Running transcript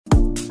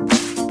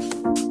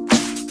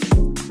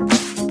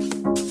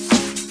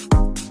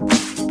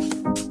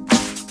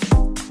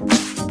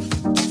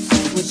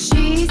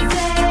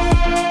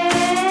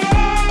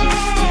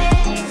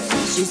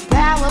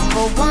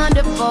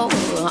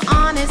wonderful,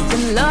 honest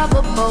and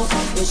lovable.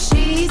 What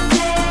she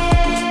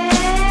said,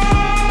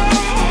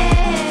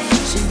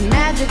 she's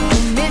magical,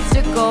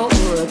 mystical,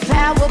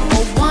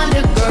 powerful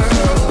wonder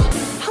girl.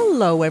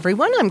 Hello,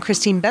 everyone. I'm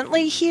Christine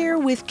Bentley here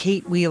with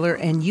Kate Wheeler,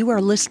 and you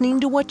are listening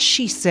to What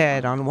She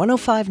Said on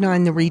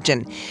 105.9 The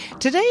Region.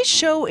 Today's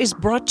show is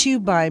brought to you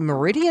by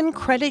Meridian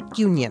Credit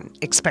Union.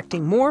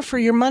 Expecting more for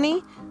your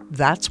money?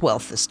 That's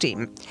wealth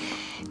esteem.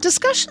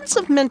 Discussions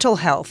of mental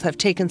health have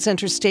taken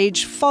center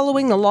stage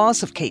following the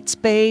loss of Kate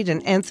Spade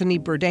and Anthony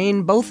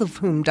Bourdain, both of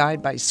whom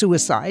died by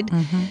suicide.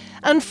 Mm-hmm.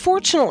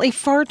 Unfortunately,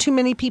 far too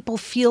many people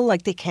feel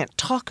like they can't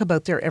talk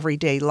about their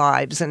everyday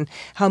lives and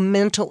how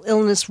mental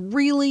illness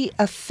really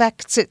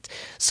affects it.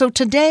 So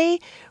today,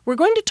 we're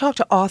going to talk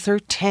to author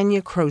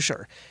Tania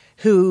Crosier,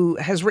 who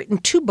has written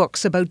 2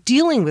 books about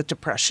dealing with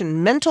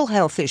depression, mental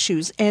health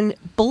issues, and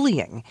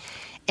bullying.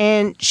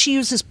 And she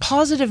uses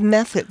positive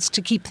methods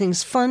to keep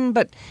things fun,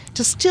 but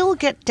to still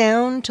get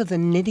down to the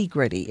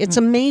nitty-gritty. It's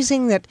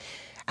amazing that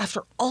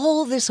after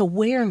all this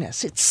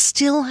awareness, it's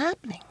still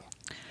happening.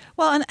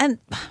 Well, and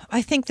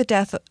I think the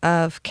death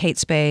of Kate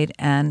Spade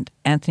and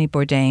Anthony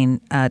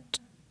Bourdain,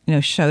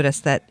 showed us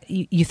that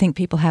you think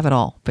people have it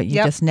all, but you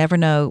just never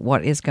know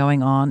what is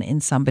going on in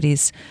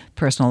somebody's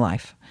personal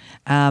life,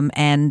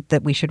 and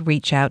that we should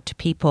reach out to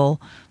people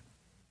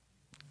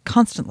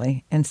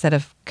constantly instead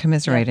of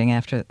commiserating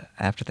after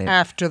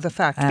the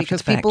fact,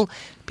 because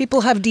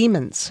people have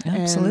demons.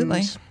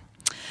 Absolutely.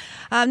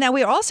 Now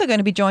we are also going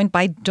to be joined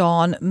by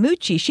Dawn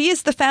Mucci. She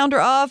is the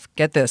founder of,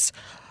 get this,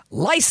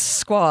 Lice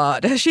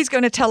Squad. She's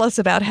going to tell us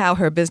about how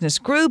her business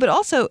grew, but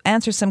also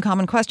answer some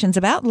common questions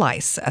about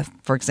lice.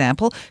 For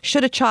example,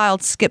 should a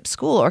child skip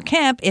school or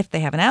camp if they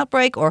have an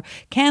outbreak, or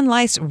can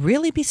lice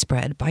really be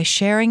spread by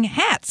sharing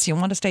hats? You'll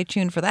want to stay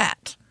tuned for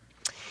that.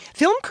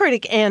 Film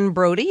critic Anne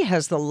Brodie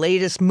has the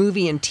latest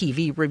movie and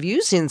TV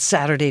reviews in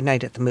Saturday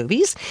Night at the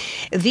Movies.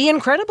 The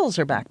Incredibles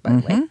are back, by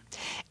the way.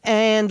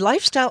 And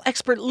lifestyle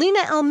expert Lena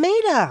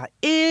Almeida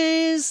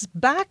is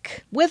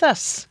back with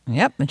us.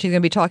 Yep, and she's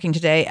going to be talking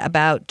today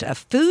about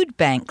Food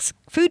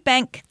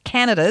Bank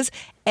Canada's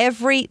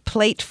Every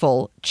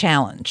Plateful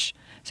Challenge.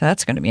 So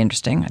that's going to be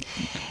interesting.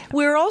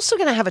 We're also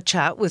going to have a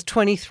chat with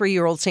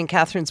 23-year-old St.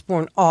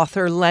 Catharines-born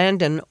author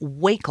Landon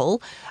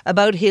Wakel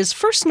about his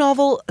first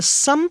novel,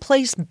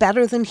 Someplace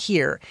Better Than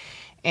Here.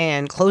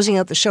 And closing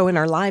out the show in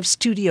our live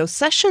studio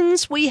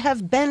sessions, we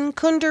have Ben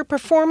Kunder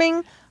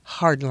performing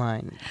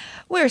Hardline.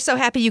 We're so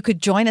happy you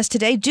could join us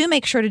today. Do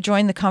make sure to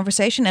join the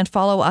conversation and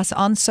follow us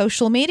on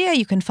social media.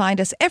 You can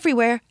find us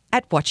everywhere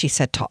at What She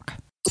Said Talk.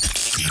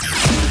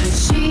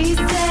 She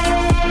said,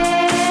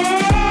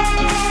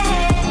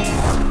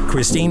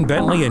 Christine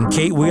Bentley and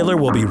Kate Wheeler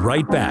will be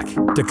right back.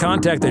 To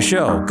contact the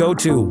show, go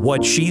to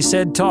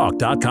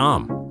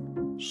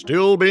whatshesaidtalk.com.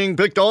 Still being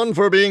picked on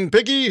for being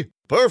picky?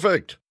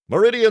 Perfect!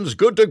 Meridian's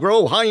Good to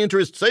Grow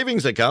high-interest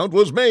savings account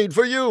was made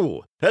for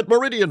you. At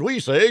Meridian, we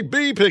say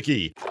be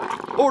picky.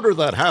 Order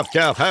that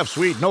half-calf,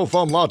 half-sweet,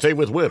 no-foam latte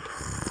with whip.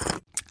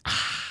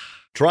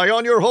 Try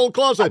on your whole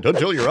closet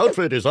until your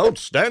outfit is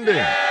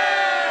outstanding.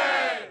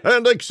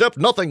 And accept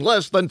nothing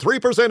less than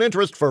 3%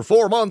 interest for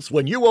 4 months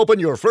when you open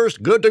your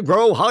first Good to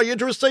Grow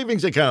high-interest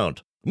savings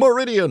account.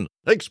 Meridian,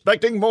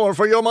 expecting more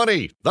for your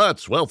money.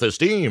 That's wealth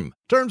esteem.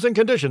 Terms and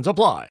conditions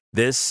apply.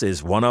 This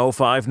is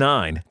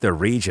 105.9 The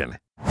Region.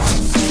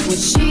 what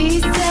she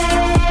said,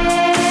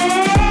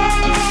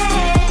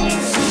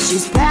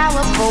 she's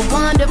powerful,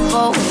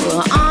 wonderful,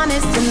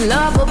 honest and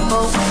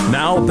lovable.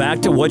 Now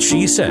back to What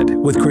She Said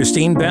with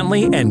Christine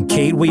Bentley and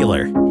Kate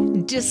Wheeler.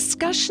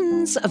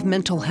 Discussions of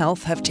mental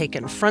health have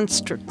taken front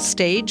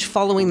stage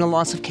following the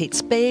loss of Kate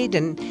Spade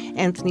and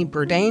Anthony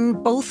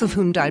Bourdain, both of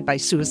whom died by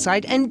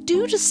suicide. And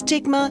due to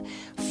stigma,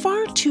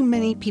 far too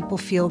many people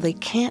feel they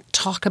can't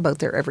talk about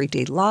their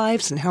everyday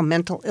lives and how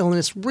mental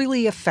illness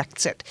really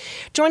affects it.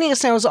 Joining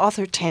us now is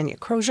author Tania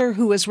Crosier,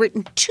 who has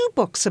written 2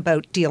 books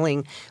about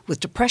dealing with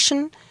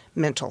depression,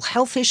 mental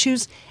health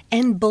issues,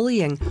 and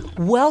bullying.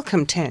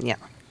 Welcome, Tania.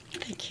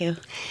 Thank you.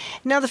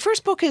 Now, the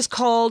first book is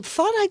called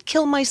Thought I'd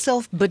Kill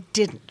Myself But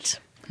Didn't,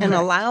 and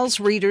allows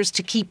readers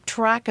to keep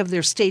track of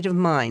their state of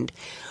mind.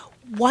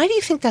 Why do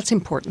you think that's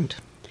important?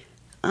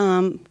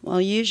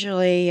 Well,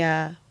 usually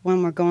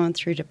when we're going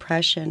through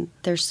depression,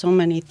 there's so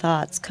many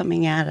thoughts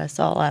coming at us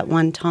all at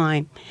one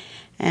time.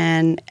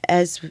 And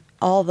as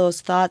all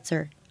those thoughts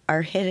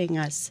are hitting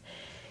us,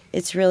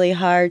 it's really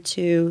hard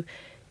to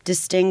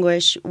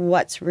distinguish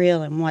what's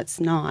real and what's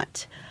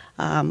not.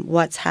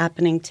 What's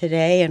happening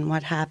today and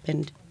what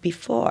happened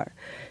before.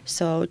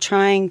 So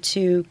trying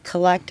to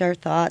collect our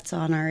thoughts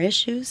on our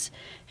issues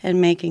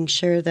and making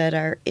sure that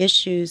our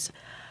issues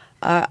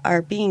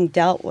are being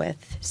dealt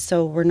with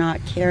so we're not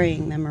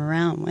carrying them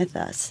around with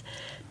us.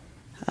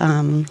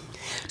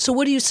 So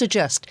what do you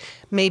suggest?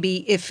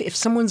 Maybe if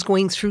someone's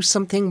going through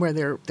something where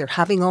they're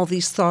having all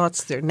these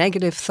thoughts, they're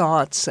negative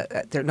thoughts,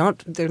 they're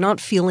not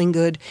feeling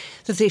good,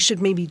 that they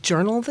should maybe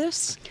journal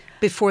this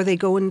before they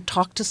go and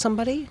talk to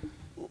somebody?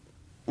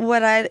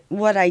 What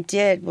I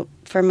did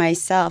for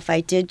myself,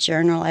 I did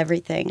journal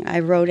everything. I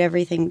wrote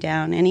everything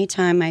down.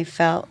 Anytime I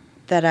felt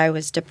that I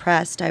was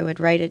depressed, I would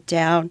write it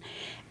down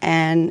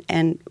and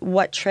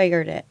what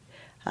triggered it.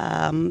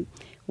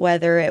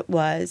 Whether it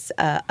was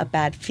a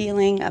bad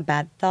feeling, a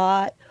bad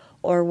thought,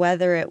 or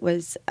whether it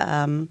was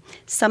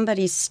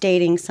somebody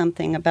stating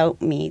something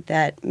about me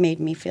that made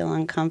me feel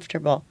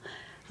uncomfortable.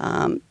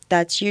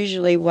 That's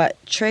usually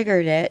what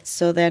triggered it.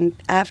 So then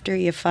after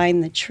you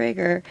find the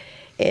trigger,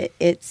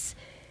 it's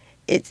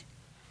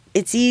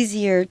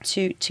easier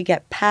to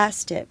get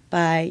past it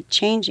by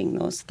changing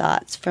those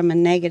thoughts from a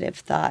negative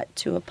thought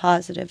to a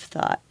positive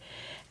thought.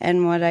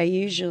 And what I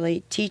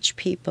usually teach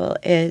people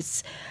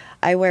is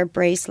I wear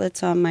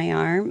bracelets on my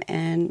arm,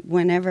 and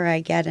whenever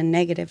I get a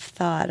negative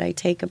thought, I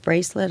take a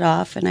bracelet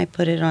off and I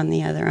put it on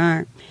the other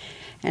arm.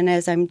 And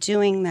as I'm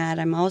doing that,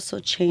 I'm also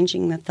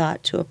changing the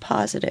thought to a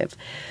positive.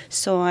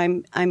 So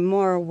I'm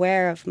more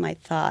aware of my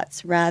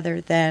thoughts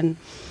rather than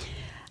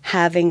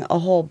having a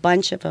whole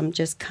bunch of them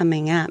just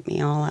coming at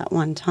me all at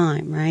one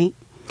time, right?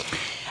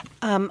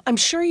 I'm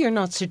sure you're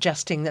not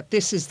suggesting that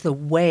this is the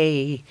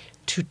way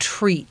to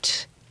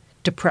treat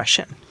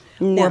depression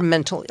or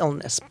mental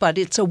illness, but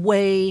it's a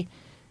way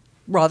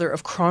rather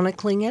of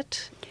chronicling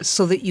it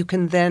so that you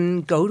can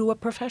then go to a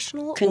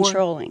professional?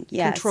 Controlling,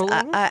 yes.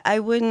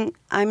 Controlling?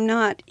 I'm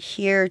not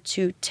here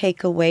to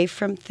take away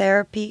from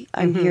therapy.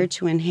 I'm here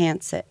to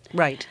enhance it.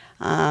 Right.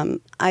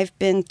 I've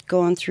been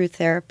going through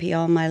therapy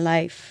all my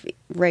life,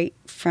 right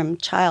from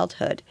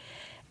childhood.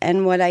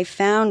 And what I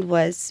found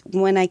was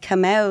when I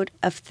come out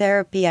of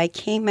therapy, I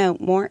came out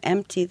more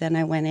empty than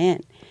I went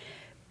in.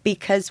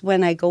 Because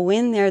when I go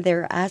in there,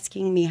 they're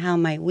asking me how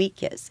my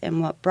week is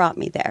and what brought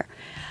me there.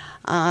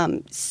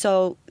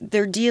 So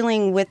they're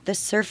dealing with the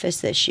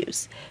surface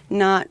issues,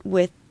 not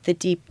with the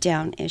deep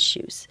down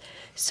issues.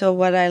 So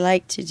what I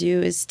like to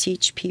do is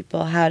teach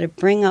people how to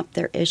bring up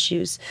their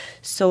issues.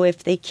 So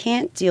if they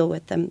can't deal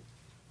with them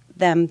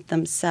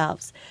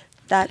themselves,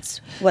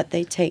 that's what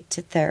they take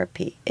to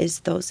therapy, is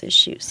those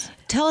issues.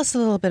 Tell us a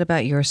little bit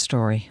about your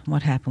story.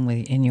 What happened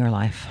in your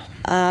life?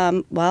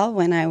 Well,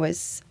 when I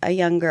was a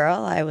young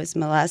girl, I was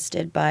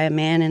molested by a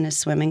man in a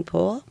swimming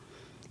pool.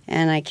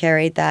 And I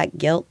carried that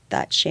guilt,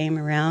 that shame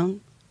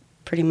around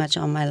pretty much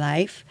all my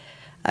life.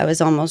 I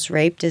was almost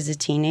raped as a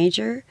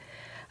teenager.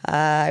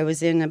 I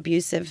was in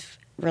abusive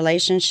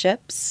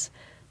relationships.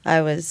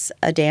 I was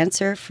a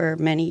dancer for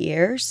many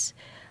years.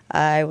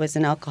 I was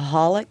an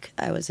alcoholic.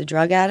 I was a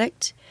drug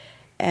addict.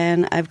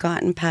 And I've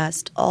gotten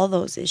past all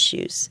those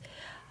issues.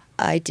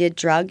 I did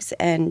drugs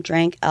and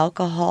drank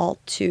alcohol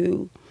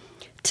to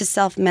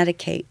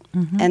self-medicate.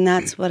 And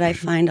that's what I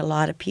find a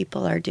lot of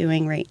people are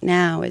doing right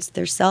now, is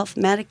they're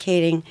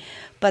self-medicating,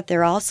 but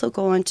they're also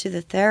going to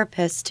the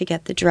therapist to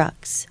get the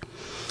drugs.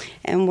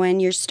 And when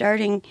you're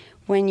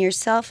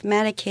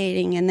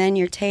self-medicating and then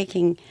you're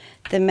taking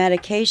the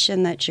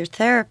medication that your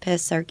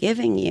therapists are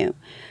giving you,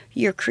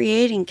 you're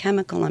creating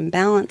chemical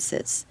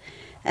imbalances.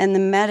 And the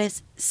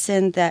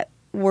medicine that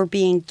we're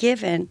being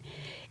given,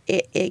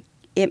 it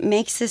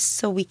makes us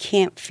so we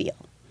can't feel.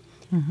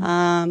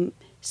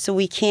 So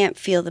we can't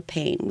feel the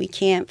pain. We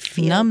can't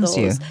feel numbs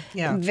those. You.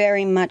 Yeah.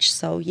 Very much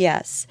so,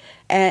 yes.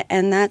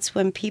 And that's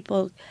when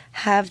people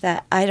have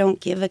that I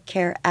don't give a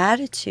care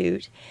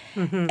attitude.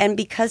 And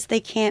because they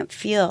can't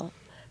feel,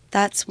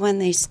 that's when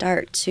they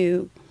start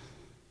to,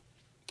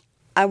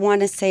 I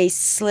want to say,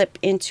 slip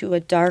into a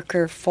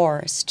darker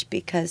forest,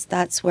 because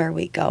that's where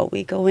we go.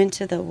 We go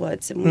into the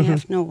woods and we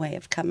have no way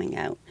of coming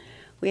out.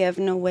 We have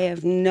no way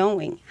of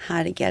knowing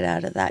how to get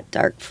out of that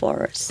dark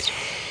forest.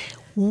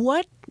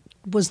 What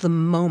was the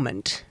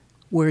moment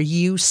where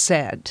you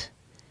said,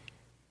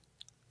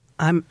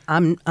 I'm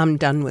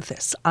done with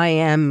this. I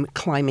am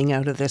climbing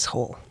out of this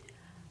hole?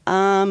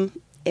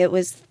 It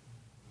was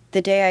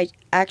the day I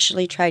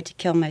actually tried to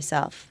kill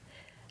myself.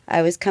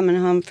 I was coming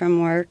home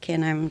from work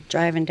and I'm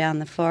driving down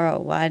the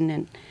 401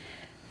 and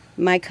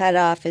my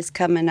cutoff is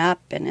coming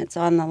up and it's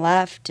on the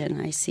left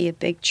and I see a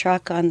big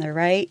truck on the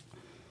right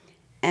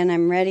and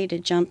I'm ready to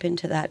jump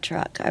into that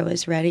truck. I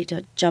was ready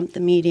to jump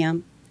the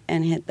medium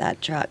and hit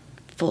that truck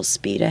full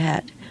speed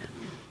ahead.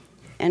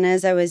 And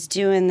as I was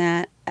doing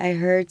that, I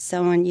heard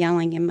someone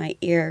yelling in my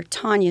ear,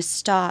 "Tania,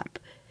 stop."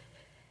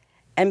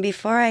 And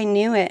before I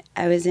knew it,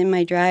 I was in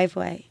my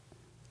driveway,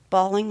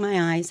 bawling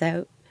my eyes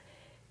out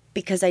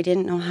because I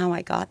didn't know how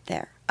I got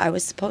there. I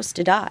was supposed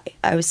to die.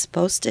 I was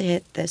supposed to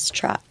hit this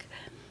truck.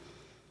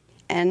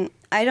 And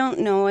I don't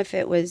know if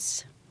it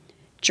was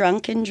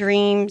drunken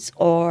dreams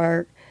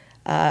or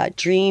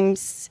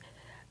dreams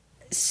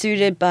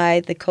suited by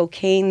the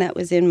cocaine that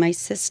was in my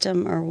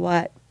system or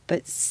what,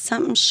 but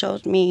something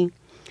showed me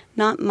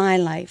not my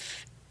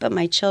life, but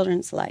my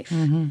children's life.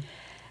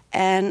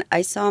 And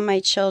I saw my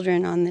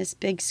children on this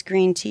big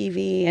screen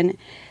TV and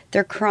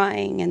they're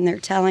crying and they're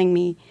telling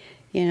me,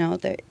 you know,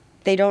 that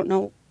they don't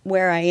know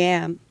where I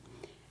am.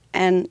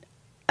 And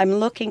I'm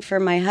looking for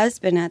my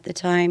husband at the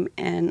time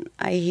and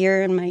I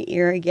hear in my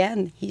ear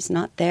again, he's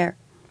not there.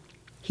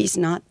 He's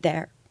not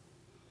there.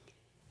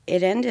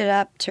 It ended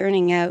up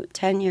turning out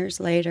 10 years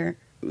later,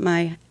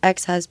 my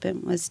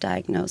ex-husband was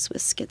diagnosed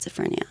with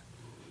schizophrenia.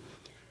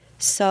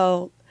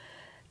 So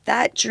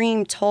that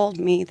dream told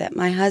me that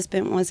my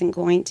husband wasn't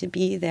going to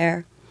be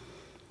there.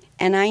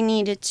 And I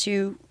needed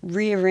to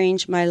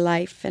rearrange my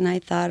life. And I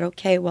thought,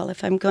 okay, well,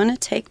 if I'm going to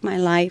take my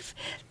life,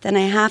 then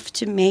I have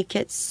to make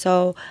it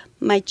so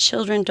my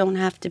children don't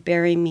have to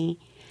bury me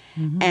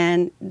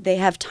and they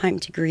have time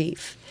to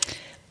grieve.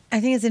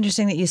 I think it's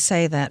interesting that you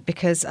say that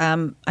because I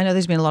know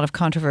there's been a lot of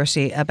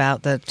controversy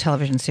about the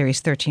television series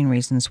 13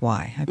 Reasons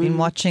Why. I've been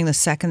watching the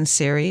second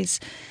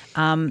series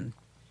and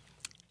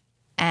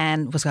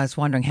I was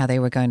wondering how they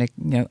were going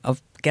to,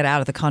 get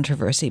out of the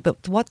controversy.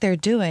 But what they're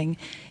doing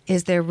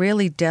is they're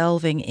really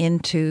delving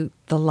into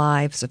the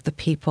lives of the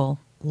people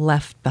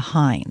left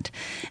behind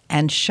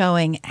and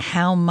showing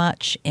how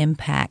much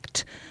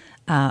impact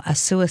a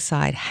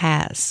suicide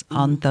has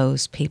on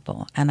those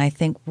people. And I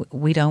think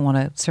we don't want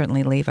to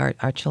certainly leave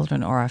our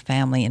children or our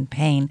family in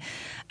pain.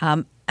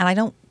 And I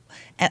know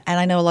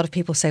a lot of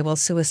people say, well,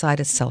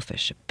 suicide is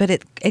selfish. But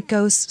it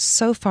goes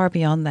so far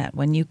beyond that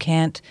when you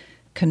can't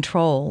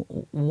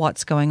control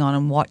what's going on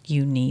and what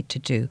you need to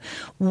do.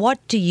 What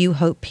do you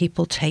hope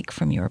people take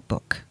from your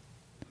book?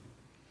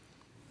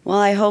 Well,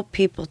 I hope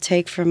people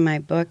take from my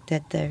book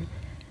that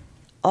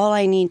all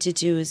I need to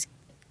do is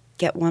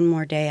get one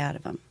more day out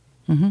of them.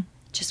 Mm-hmm.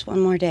 Just one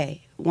more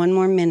day, one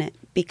more minute,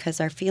 because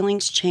our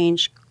feelings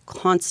change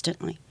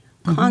constantly,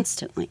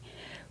 constantly.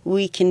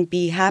 We can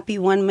be happy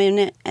one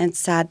minute and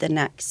sad the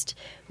next.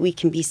 We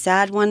can be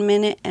sad one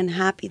minute and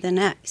happy the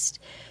next.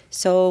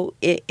 So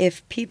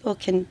if people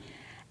can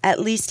at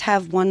least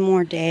have one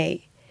more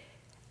day,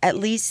 at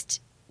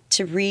least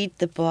to read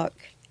the book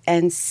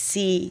and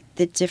see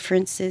the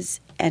differences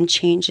and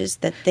changes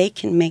that they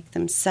can make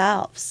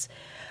themselves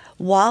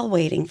while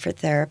waiting for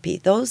therapy.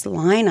 Those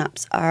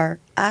lineups are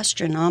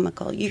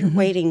astronomical. You're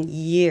waiting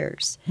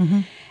years.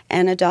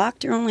 And a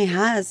doctor only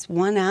has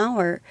 1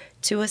 hour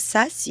to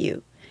assess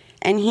you.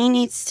 And he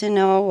needs to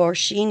know, or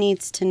she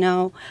needs to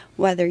know,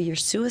 whether you're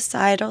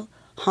suicidal,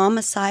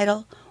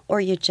 homicidal,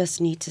 or you just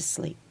need to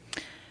sleep.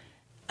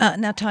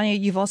 Now, Tania,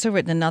 you've also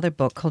written another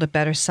book called A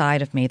Better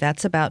Side of Me.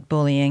 That's about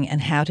bullying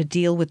and how to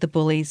deal with the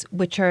bullies,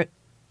 which are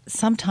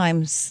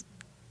sometimes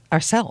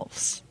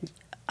ourselves.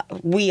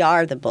 We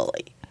are the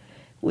bully.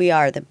 We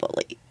are the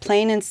bully.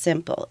 Plain and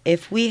simple.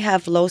 If we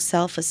have low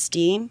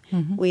self-esteem,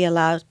 we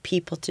allow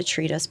people to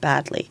treat us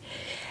badly.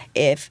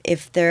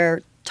 If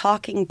they're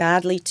talking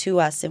badly to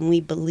us and we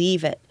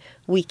believe it,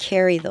 we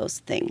carry those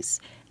things.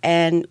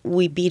 And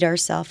we beat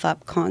ourselves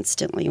up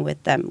constantly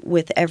with them,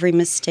 with every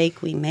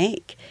mistake we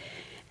make.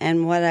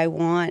 And what I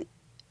want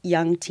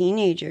young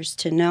teenagers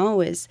to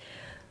know is,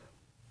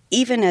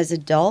 even as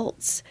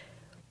adults,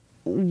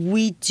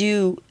 we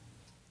do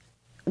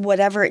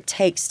whatever it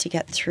takes to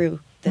get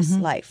through this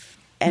life.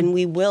 And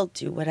we will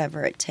do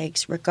whatever it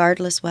takes,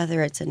 regardless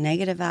whether it's a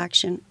negative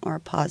action or a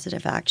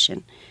positive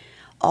action.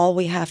 All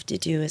we have to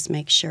do is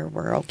make sure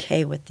we're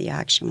okay with the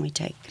action we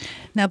take.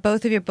 Now,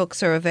 both of your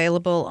books are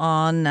available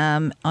on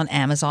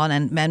Amazon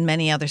and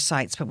many other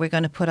sites, but we're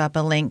going to put up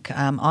a link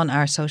on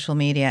our social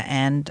media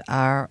and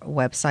our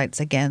websites.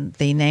 Again,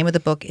 the name of the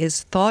book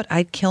is Thought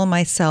I'd Kill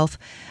Myself,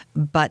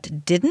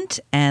 But Didn't,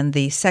 and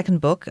the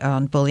second book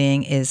on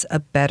bullying is A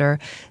Better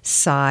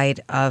Side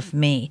of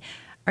Me.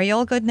 Are you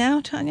all good now,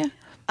 Tania?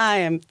 I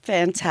am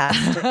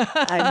fantastic.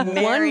 I'm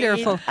married.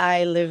 Wonderful.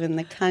 I live in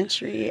the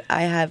country.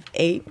 I have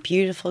 8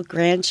 beautiful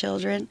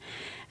grandchildren,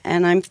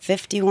 and I'm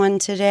 51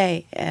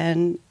 today.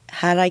 And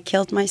had I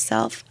killed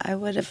myself, I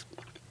would have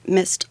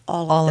missed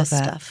all of this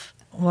stuff.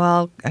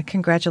 Well,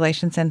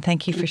 congratulations, and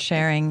thank you for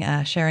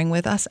sharing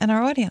with us and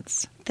our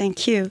audience.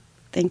 Thank you.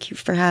 Thank you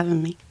for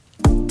having me.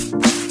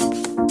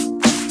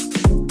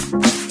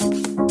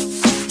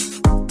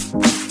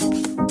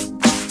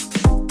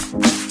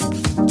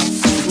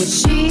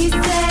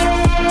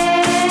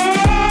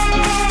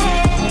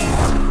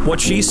 What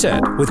She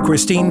Said with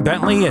Christine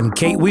Bentley and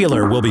Kate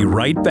Wheeler will be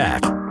right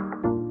back.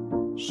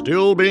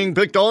 Still being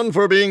picked on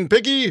for being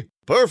picky?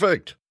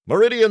 Perfect!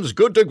 Meridian's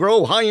Good to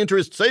Grow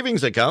high-interest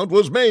savings account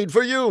was made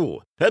for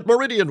you. At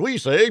Meridian, we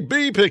say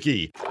be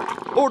picky.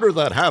 Order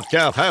that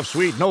half-calf,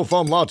 half-sweet,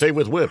 no-foam latte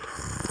with whip.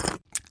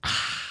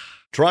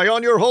 Try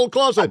on your whole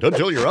closet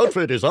until your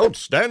outfit is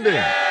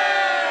outstanding.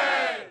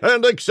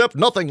 And accept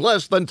nothing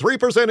less than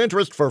 3%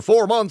 interest for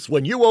 4 months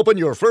when you open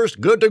your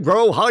first Good to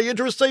Grow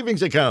high-interest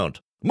savings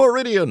account.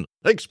 Meridian,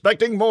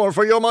 expecting more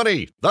for your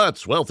money.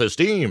 That's wealth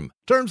esteem.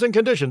 Terms and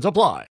conditions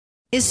apply.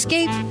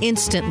 Escape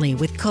instantly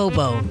with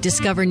Kobo.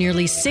 Discover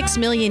nearly 6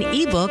 million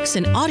ebooks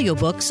and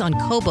audiobooks on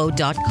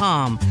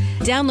Kobo.com.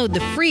 Download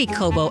the free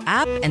Kobo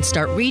app and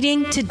start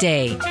reading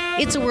today.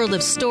 It's a world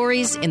of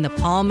stories in the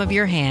palm of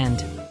your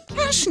hand.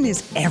 Passion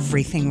is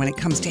everything when it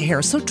comes to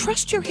hair, so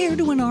trust your hair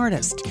to an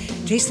artist.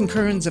 Jason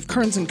Kearns of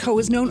Kearns & Co.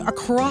 is known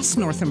across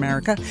North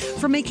America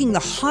for making the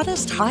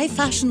hottest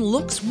high-fashion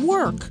looks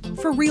work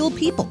for real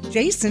people.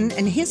 Jason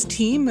and his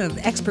team of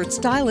expert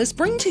stylists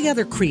bring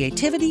together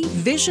creativity,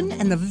 vision,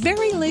 and the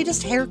very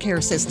latest hair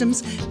care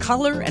systems,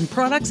 color, and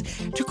products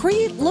to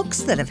create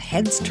looks that have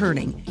heads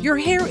turning. Your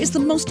hair is the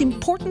most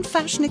important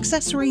fashion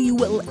accessory you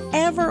will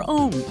ever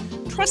own.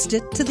 Trust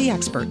it to the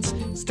experts.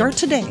 Start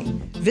today.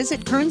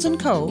 Visit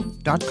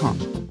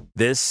kearnsandco.com.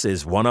 This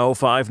is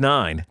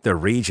 105.9 The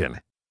Region.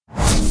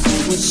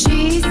 What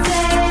she said.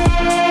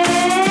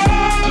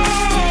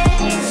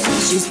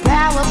 She's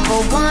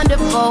powerful,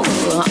 wonderful,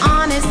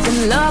 honest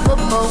and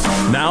lovable.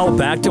 Now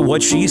back to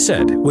What She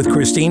Said with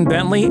Christine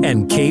Bentley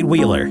and Kate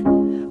Wheeler.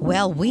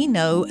 Well, we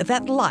know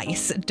that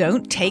lice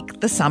don't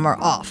take the summer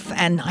off,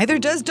 and neither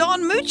does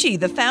Dawn Mucci,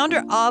 the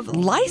founder of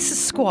Lice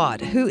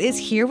Squad, who is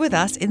here with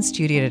us in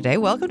studio today.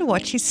 Welcome to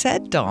What She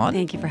Said, Dawn.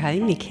 Thank you for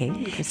having me, Kate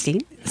and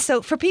Christine.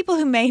 So for people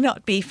who may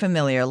not be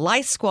familiar,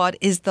 Lice Squad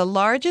is the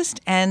largest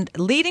and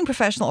leading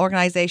professional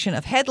organization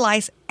of head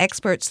lice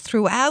experts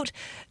throughout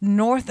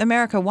North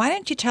America. Why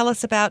don't you tell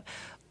us about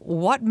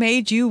what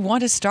made you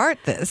want to start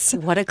this?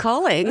 What a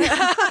calling.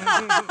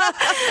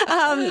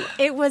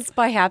 It was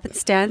by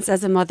happenstance.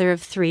 As a mother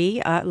of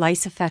three,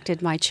 lice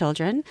affected my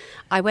children.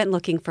 I went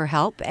looking for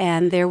help,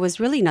 and there was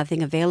really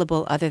nothing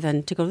available other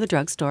than to go to the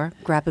drugstore,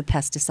 grab a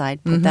pesticide,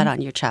 put that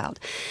on your child.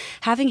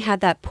 Having had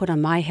that put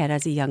on my head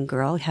as a young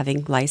girl,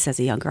 having lice as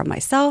a young girl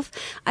myself,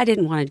 I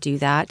didn't want to do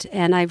that.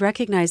 And I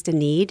recognized a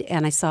need,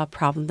 and I saw a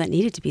problem that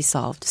needed to be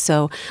solved.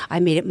 So I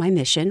made it my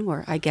mission,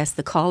 or I guess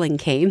the calling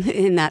came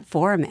in that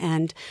form.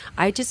 And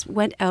I just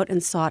went out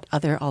and sought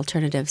other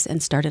alternatives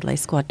and started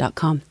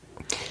LiceSquad.com.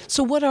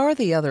 So what are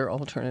the other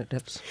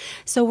alternatives?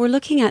 So we're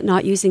looking at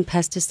not using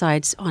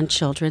pesticides on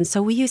children.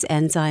 So we use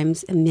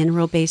enzymes and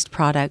mineral-based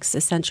products,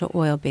 essential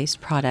oil-based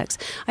products.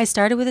 I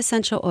started with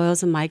essential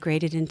oils and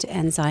migrated into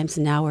enzymes,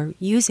 and now we're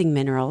using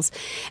minerals.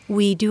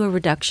 We do a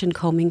reduction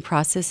combing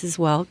process as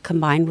well,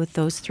 combined with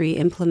those three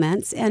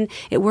implements, and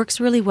it works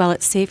really well.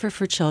 It's safer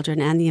for children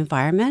and the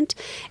environment,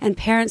 and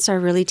parents are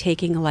really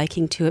taking a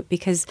liking to it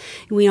because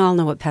we all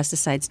know what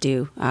pesticides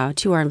do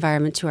to our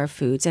environment, to our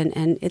foods,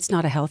 and it's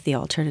not a healthy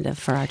alternative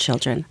for our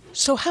children.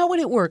 So how would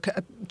it work?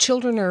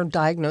 Children are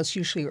diagnosed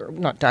usually, or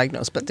not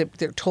diagnosed, but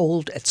they're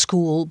told at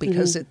school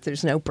because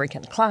there's an outbreak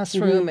in the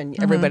classroom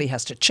and everybody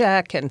has to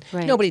check, and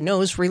nobody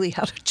knows really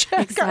how to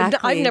check. Exactly.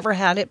 I've never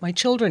had it. My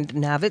children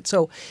didn't have it.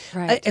 So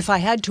if I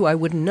had to, I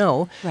wouldn't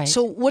know. Right.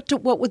 So what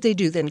would they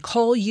do then?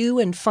 Call you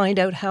and find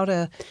out how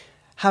to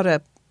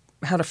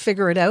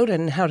figure it out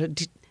and how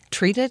to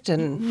treat it?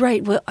 And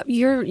right. Well,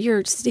 you're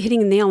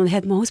hitting the nail on the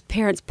head. Most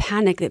parents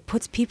panic. It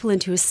puts people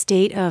into a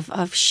state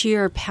of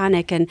sheer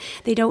panic, and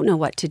they don't know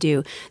what to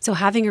do. So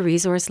having a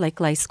resource like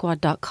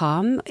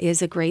LiceSquad.com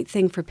is a great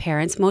thing for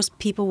parents. Most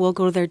people will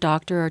go to their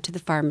doctor or to the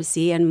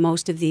pharmacy, and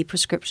most of the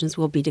prescriptions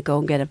will be to go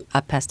and get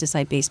a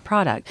pesticide-based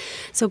product.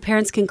 So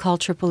parents can call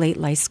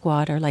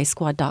 888-LICE-SQUAD or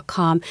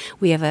LiceSquad.com.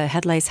 We have a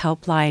head lice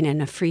helpline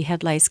and a free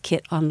head lice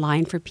kit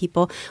online for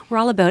people. We're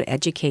all about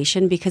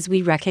education because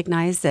we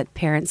recognize that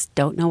parents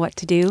don't know what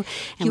to do,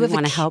 and we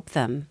want to help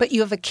them. But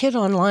you have a kid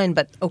online,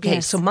 but okay,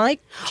 Yes. so my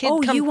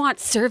kid you want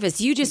service.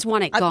 You just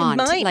want it gone.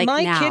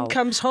 My now. kid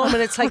comes home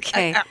and it's like,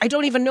 Okay. I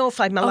don't even know if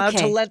I'm allowed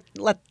to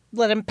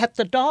let him pet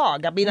the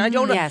dog. I mean, I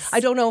don't know. Yes. I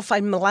don't know if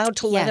I'm allowed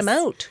to let him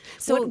out.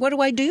 So what do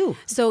I do?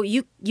 So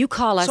you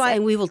call us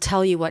and we will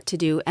tell you what to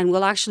do, and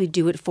we'll actually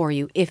do it for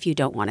you if you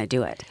don't want to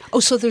do it. Oh,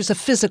 so there's a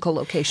physical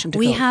location to go.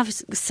 We have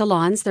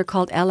salons. They're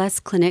called LS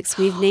clinics.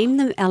 We've named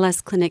them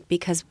LS clinic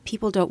because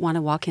people don't want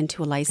to walk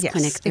into a lice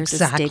clinic. There's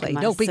exactly. a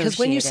stigma No, because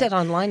when you associated. said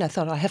online, I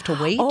thought I have to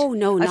wait. Oh,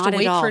 no, I not have to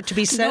wait at all. for it to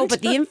be sent? No,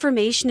 but the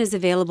information is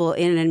available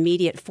in an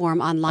immediate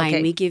form online.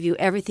 Okay. We give you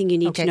everything you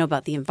need to know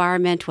about the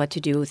environment, what to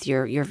do with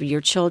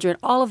your children.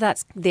 All of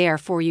that's there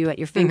for you at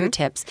your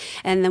fingertips.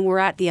 And then we're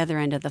at the other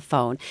end of the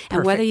phone.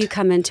 And whether you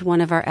come into one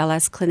of our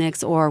LS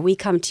clinics or we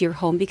come to your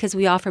home, because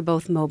we offer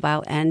both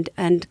mobile and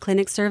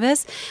clinic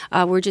service,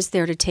 we're just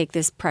there to take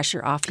this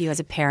pressure off you as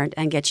a parent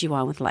and get you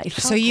on with life.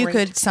 So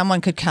someone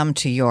could come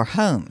to your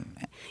home.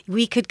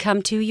 We could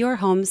come to your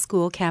home,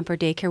 school, camp, or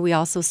daycare. We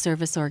also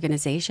service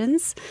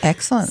organizations.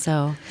 Excellent.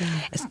 So,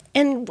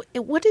 And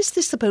what is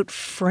this about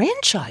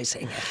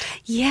franchising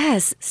it?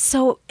 yes.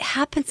 So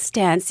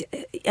happenstance,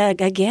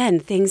 again,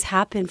 things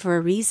happen for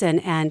a reason.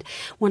 And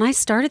when I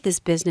started this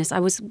business, I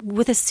was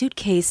with a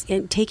suitcase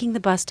and taking the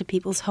bus to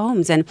people's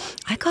homes. And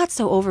I got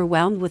so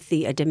overwhelmed with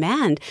the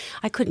demand,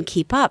 I couldn't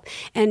keep up.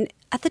 And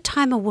at the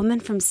time, a woman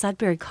from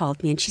Sudbury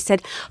called me and she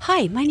said,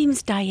 "Hi, my name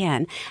is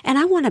Diane, and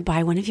I want to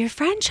buy one of your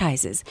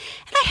franchises."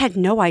 And I had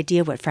no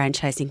idea what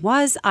franchising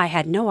was. I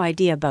had no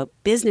idea about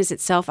business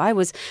itself. I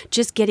was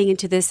just getting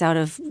into this out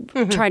of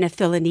trying to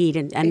fill a need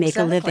and make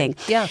a living.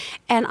 Yeah.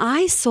 And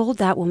I sold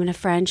that woman a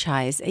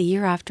franchise a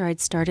year after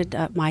I'd started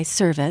my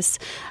service,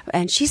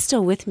 and she's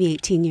still with me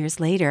 18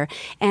 years later.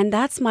 And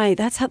that's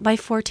how my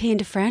forte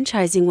into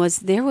franchising was.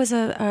 There was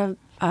a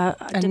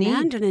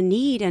demand and a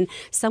need, and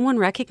someone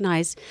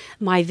recognized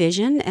my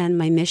vision and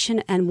my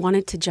mission and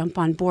wanted to jump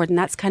on board, and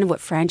that's kind of what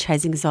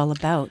franchising is all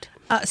about.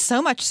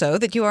 So much so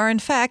that you are, in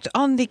fact,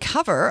 on the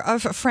cover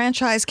of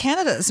Franchise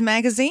Canada's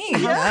magazine.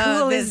 How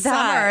cool this is that?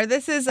 summer.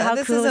 This is How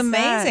this cool is is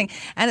amazing.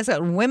 that? And it's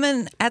got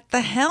women at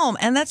the helm.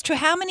 And that's true.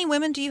 How many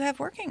women do you have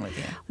working with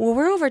you? Well,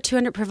 we're over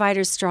 200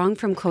 providers strong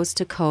from coast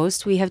to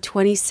coast. We have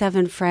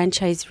 27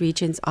 franchise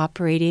regions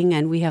operating,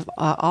 and we have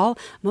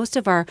most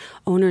of our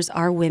owners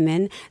are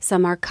women.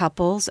 Some are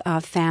couples,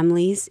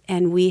 families,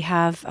 and we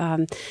have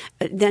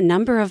the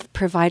number of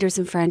providers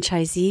and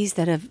franchisees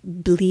that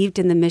have believed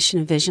in the mission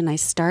and vision I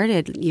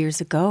started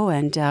years ago,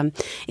 and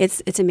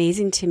it's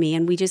amazing to me.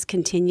 And we just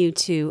continue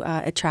to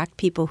attract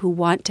people who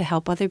want to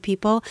help other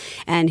people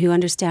and who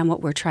understand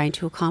what we're trying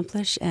to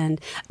accomplish and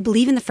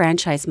believe in the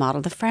franchise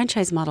model. The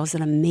franchise model is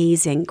an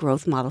amazing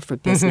growth model for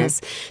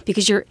business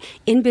because you're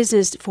in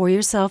business for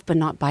yourself but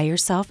not by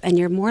yourself, and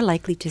you're more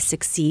likely to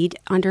succeed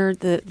under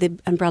the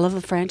umbrella of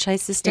a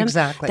franchise system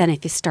than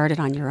if you started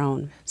on your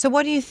own. So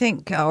what do you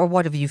think, or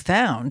what have you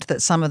found,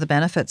 that some of the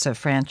benefits of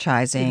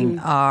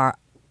franchising are,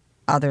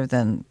 other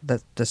than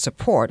the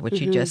support,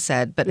 which you just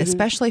said, but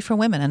especially for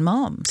women and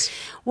moms?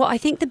 Well, I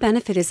think the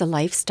benefit is a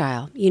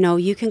lifestyle.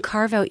 You can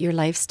carve out your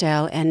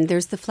lifestyle, and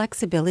there's the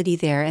flexibility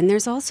there. And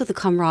there's also the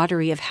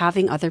camaraderie of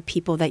having other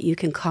people that you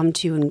can come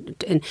to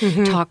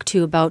and talk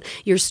to about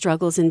your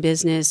struggles in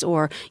business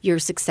or your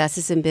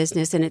successes in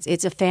business. And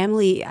it's a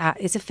family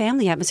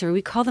atmosphere.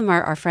 We call them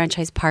our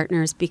franchise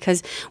partners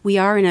because we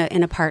are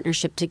in a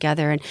partnership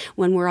together. And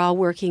when we're all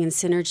working in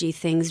synergy,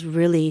 things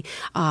really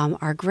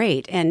are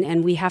great.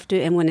 And we have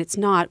to. And when it's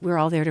not, we're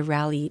all there to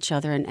rally each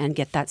other and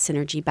get that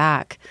synergy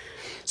back.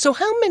 So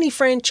how many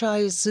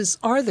franchises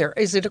are there?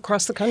 Is it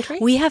across the country?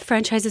 We have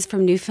franchises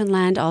from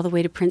Newfoundland all the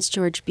way to Prince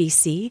George,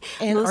 BC.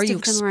 And most are you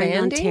of them expanding? Are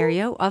in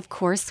Ontario. Of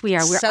course we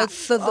are. We're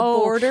south of the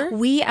border?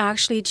 We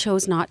actually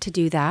chose not to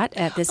do that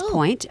at this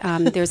point.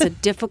 There's a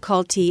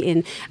difficulty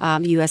in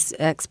U.S.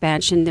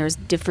 expansion. There's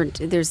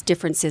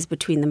differences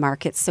between the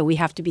markets, so we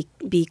have to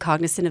be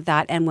cognizant of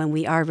that. And when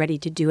we are ready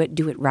to do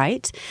it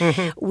right.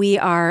 We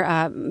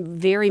are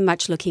very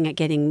much looking at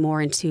getting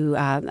more into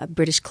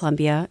British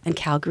Columbia and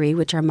Calgary,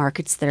 which are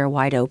markets that are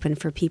wide open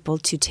for people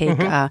to take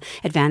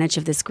advantage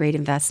of this great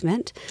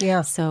investment.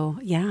 Yeah. So,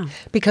 yeah.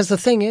 Because the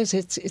thing is,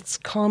 it's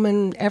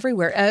common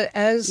everywhere.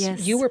 As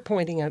you were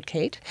pointing out,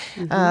 Kate,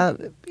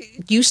 it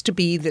used to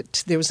be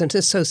that there was an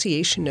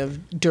association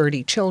of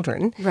dirty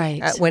children.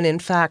 Right. When in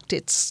fact,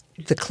 it's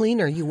the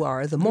cleaner you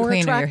are, the more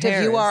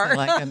attractive you are.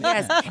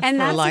 Yes,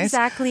 and that's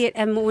exactly it.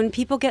 And when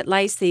people get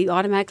lice, they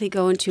automatically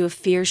go into a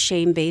fear,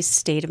 shame-based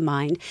state of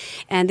mind.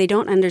 And they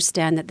don't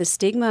understand that the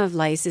stigma of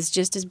lice is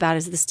just as bad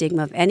as the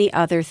stigma of any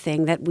other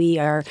thing that we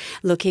are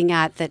looking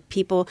at, that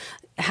people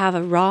have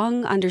a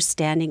wrong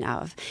understanding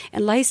of.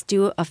 And lice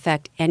do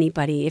affect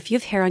anybody. If you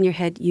have hair on your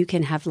head, you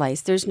can have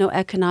lice. There's no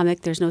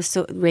economic, there's no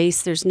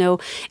race, there's no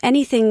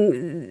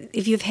anything.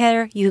 If you have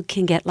hair, you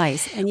can get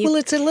lice. And well,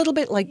 it's a little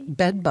bit like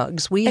bed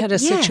bugs. We had a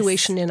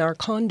situation in our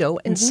condo,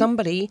 and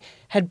somebody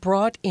had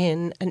brought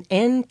in an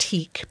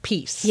antique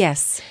piece.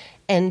 Yes.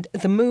 And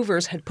the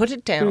movers had put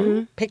it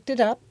down, picked it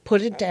up,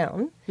 put it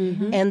down,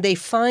 and they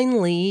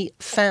finally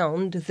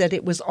found that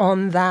it was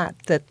on that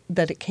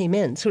it came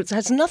in. So it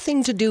has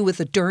nothing to do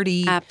with a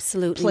dirty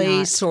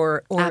place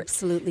or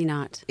absolutely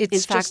not. In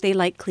fact, just, they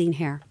like clean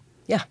hair.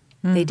 Yeah,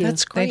 they do.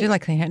 That's great. They do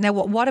like clean hair. Now,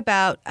 what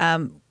about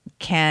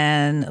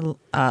can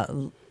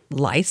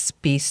lice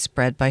be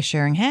spread by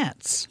sharing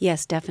hands?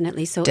 Yes,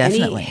 definitely. So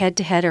any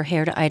head-to-head or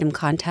hair-to-item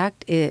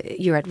contact,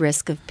 you're at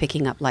risk of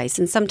picking up lice.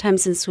 And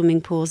sometimes in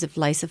swimming pools, if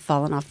lice have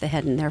fallen off the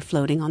head and they're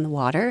floating on the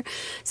water.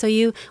 So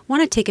you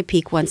want to take a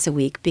peek once a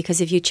week, because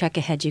if you check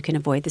ahead, you can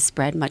avoid the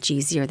spread much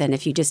easier than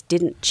if you just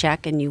didn't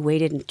check and you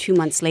waited and 2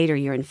 months later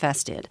you're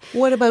infested.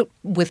 What about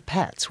with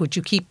pets? Would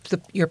you keep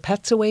your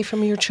pets away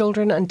from your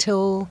children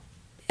until...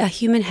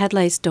 Human head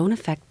lice don't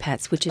affect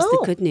pets, which is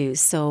the good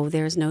news. So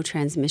there's no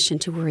transmission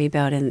to worry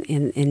about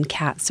in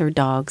cats or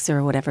dogs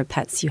or whatever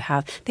pets you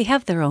have. They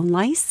have their own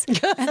lice and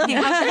they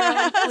have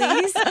their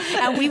own fleas,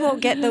 and we won't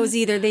get those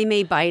either. They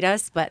may bite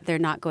us, but they're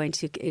not going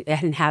to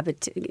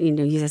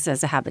use us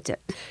as a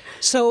habitat.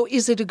 So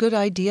is it a good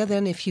idea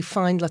then, if you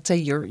find, let's say,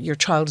 your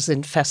child is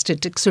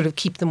infested, to sort of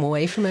keep them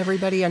away from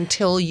everybody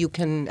until you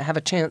can have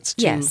a chance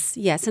to...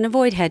 Yes, and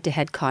avoid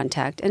head-to-head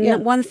contact.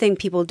 And one thing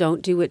people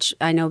don't do, which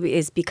I know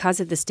is because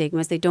of the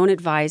stigmas, they don't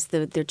advise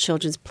their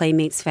children's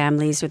playmates,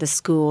 families, or the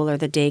school or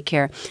the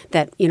daycare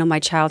that, my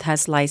child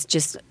has lice,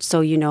 just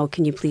so you know,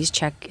 can you please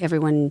check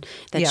everyone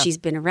that she's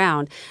been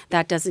around.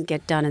 That doesn't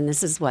get done, and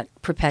this is what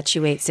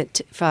perpetuates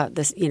it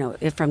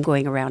from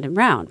going around and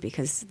round,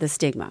 because the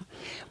stigma.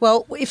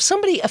 Well, if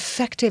somebody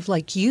effective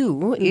like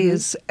you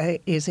is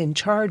in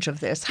charge of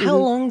this, how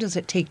long does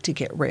it take to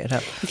get rid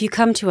of? If you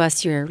come to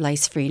us, you're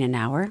lice-free in an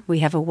hour. We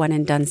have a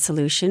one-and-done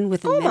solution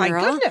with a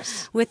mineral. My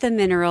goodness. With a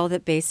mineral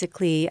that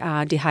basically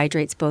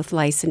dehydrates both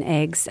lice and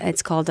eggs.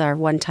 It's called our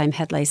one-time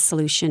head lice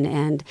solution,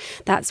 and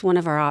that's one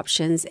of our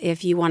options.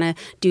 If you want to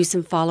do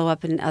some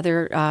follow-up and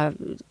other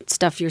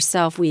stuff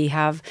yourself, we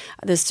have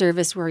the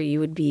service where you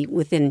would be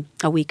within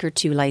a week or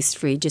two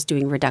lice-free, just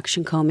doing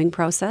reduction combing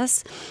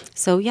process.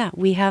 So yeah,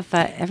 we have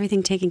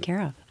everything taken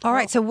care of. All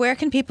right, so where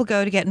can people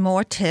go to get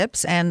more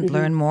tips and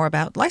learn more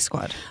about Lice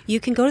Squad? You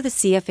can go to the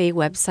CFA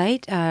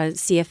website,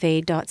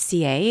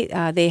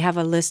 cfa.ca. They have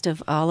a list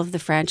of all of the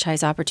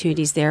franchise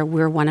opportunities there.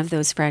 We're one of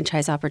those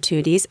franchise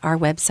opportunities. Our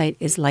website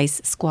is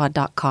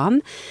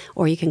licesquad.com,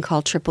 or you can call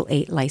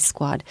 888 Lice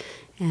Squad.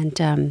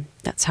 And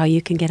that's how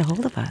you can get a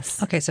hold of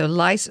us. Okay, so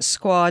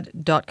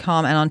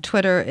licesquad.com, and on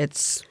Twitter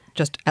it's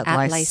just at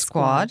Lice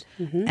Squad.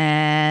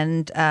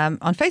 And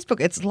on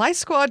Facebook it's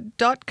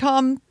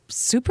licesquad.com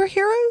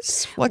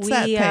superheroes? What's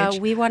that page?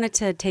 We wanted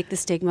to take the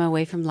stigma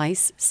away from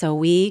lice, so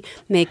we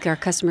make our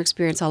customer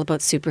experience all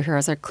about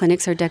superheroes. Our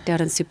clinics are decked out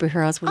in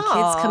superheroes. When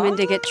kids come in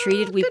to get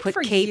treated, we put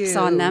capes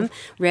on them,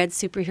 red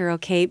superhero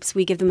capes.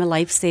 We give them a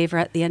lifesaver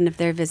at the end of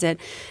their visit.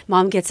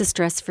 Mom gets a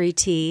stress-free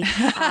tea.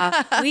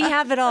 We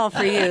have it all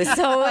for you.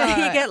 So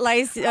you get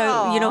lice, you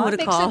know who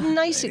to call. Makes it a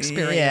nice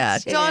experience. Yeah.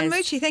 Dawn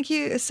Mucci, thank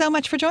you so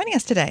much for joining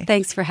us today.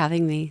 Thanks for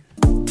having me.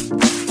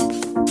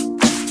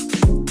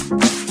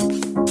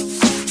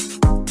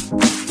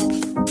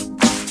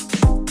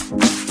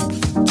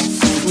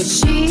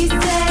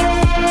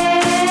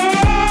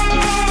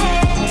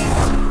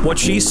 What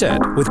She Said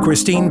with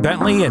Christine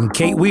Bentley and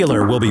Kate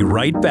Wheeler will be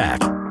right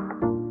back.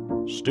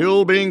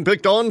 Still being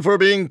picked on for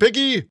being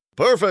picky?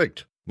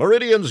 Perfect!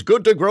 Meridian's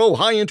Good to Grow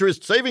High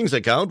Interest Savings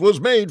Account was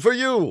made for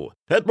you.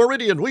 At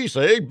Meridian, we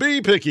say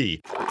be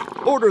picky.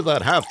 Order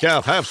that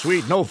half-calf,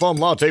 half-sweet, no-foam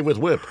latte with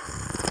whip.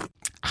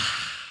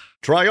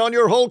 Try on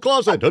your whole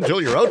closet until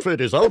your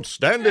outfit is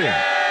outstanding.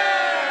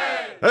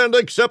 And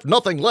accept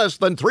nothing less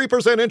than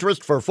 3%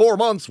 interest for 4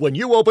 months when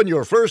you open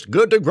your first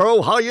Good to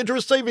Grow High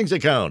Interest Savings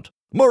Account.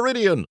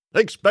 Meridian,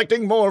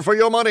 expecting more for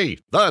your money.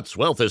 That's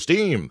wealth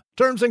esteem.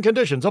 Terms and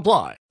conditions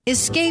apply.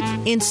 Escape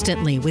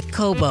instantly with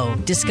Kobo.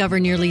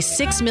 Discover nearly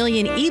 6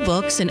 million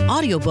ebooks and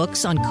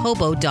audiobooks on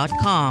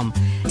Kobo.com.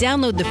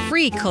 Download the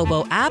free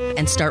Kobo app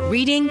and start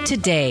reading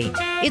today.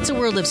 It's a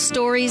world of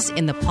stories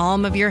in the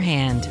palm of your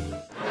hand.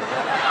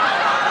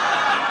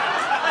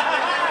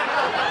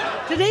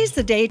 Today's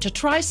the day to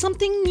try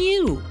something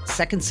new.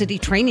 Second City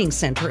Training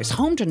Center is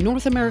home to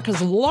North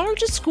America's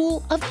largest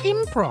school of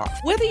improv.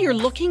 Whether you're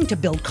looking to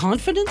build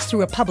confidence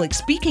through a public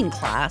speaking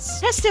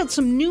class, test out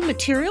some new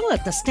material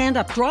at the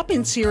stand-up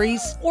drop-in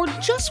series, or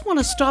just want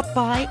to stop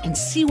by and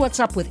see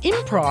what's up with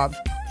improv,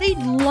 they'd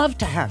love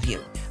to have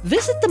you.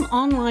 Visit them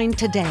online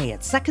today at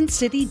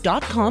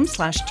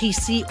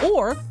secondcity.com/TC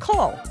or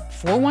call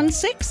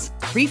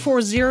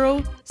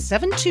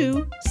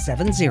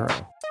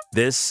 416-340-7270.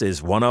 This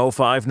is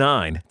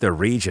 105.9 The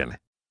Region.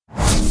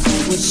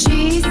 What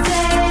she said.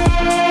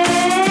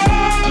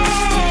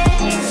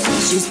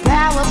 She's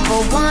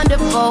powerful,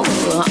 wonderful,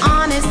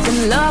 honest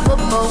and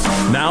lovable.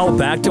 Now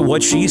back to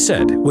What She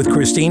Said with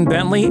Christine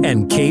Bentley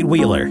and Kate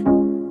Wheeler.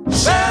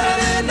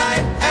 Saturday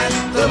night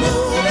at the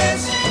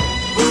movies.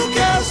 Who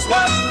cares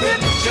what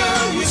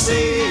picture you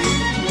see?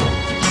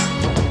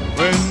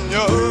 When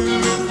you're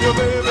with your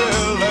baby,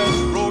 let's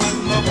roll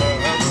in the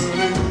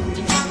family.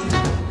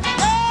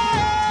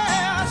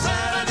 Yeah,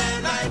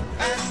 Saturday night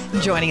at the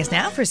Joining us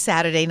now for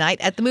Saturday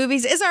Night at the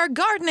Movies is our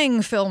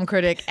gardening film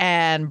critic,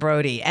 Anne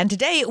Brody. And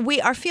today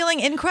we are feeling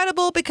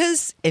incredible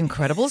because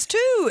Incredibles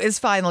 2 is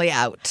finally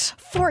out.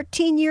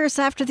 14 years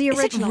after the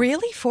original. Is it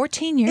really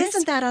 14 years?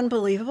 Isn't that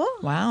unbelievable?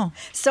 Wow.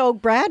 So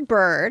Brad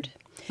Bird,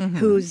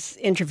 whose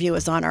interview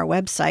is on our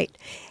website,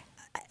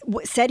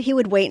 said he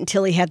would wait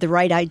until he had the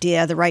right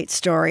idea, the right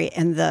story,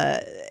 and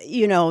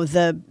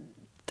the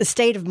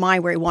state of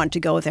mind where he wanted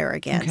to go there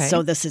again. Okay.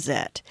 So this is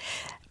it.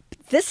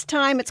 This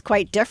time it's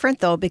quite different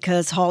though,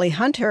 because Holly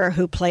Hunter,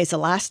 who plays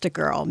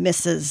Elastigirl,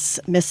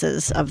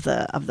 Mrs. of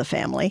the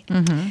family,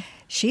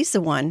 she's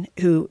the one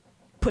who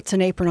puts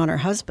an apron on her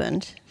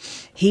husband.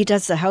 He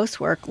does the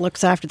housework,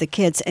 looks after the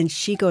kids, and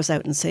she goes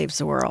out and saves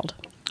the world.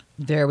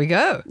 There we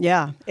go.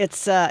 Yeah,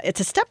 it's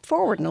a step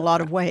forward in a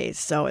lot of ways,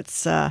 so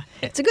it's a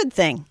good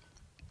thing.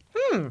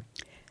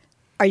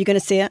 Are you going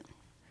to see it?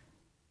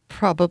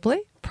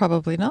 Probably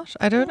not.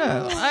 I don't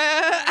know.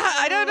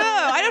 I don't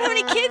know. I don't have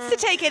any kids to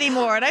take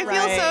anymore, and I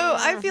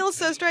feel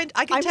so strange.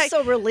 I can I'm take.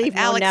 so relieved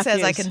no Alex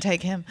says I nephews. can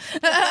take him.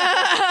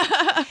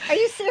 Are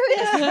you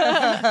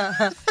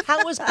serious?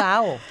 How was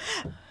Bow?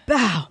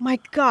 Wow, my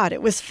God,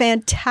 it was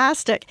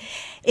fantastic.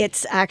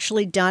 It's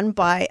actually done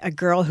by a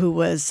girl who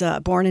was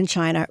born in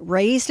China,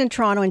 raised in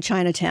Toronto in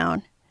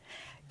Chinatown,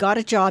 got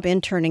a job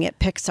interning at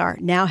Pixar,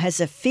 now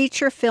has a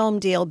feature film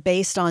deal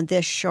based on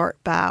this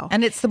short Bow.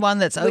 And it's the one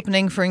that's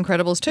opening for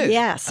Incredibles 2.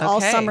 Yes, all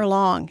Okay. summer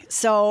long.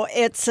 So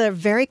it's a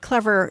very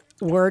clever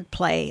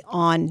wordplay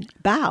on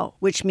Bow,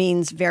 which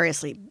means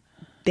variously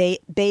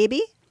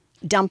baby,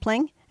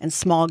 dumpling, and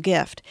small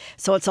gift.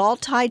 So it's all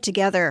tied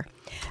together.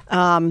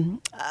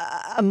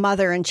 A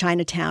mother in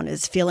Chinatown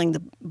is feeling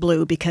the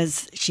blue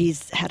because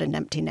she's had an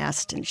empty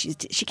nest and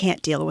she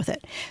can't deal with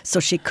it. So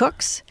she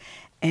cooks,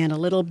 and a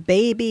little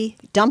baby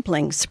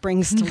dumpling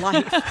springs to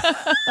life.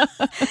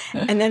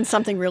 And then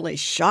something really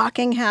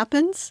shocking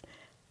happens,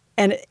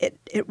 And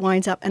it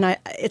winds up, and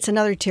it's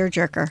another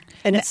tearjerker,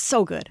 and it's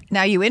so good.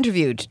 Now, you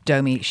interviewed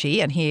Domi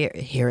Shi, and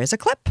here is a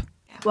clip.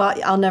 Well,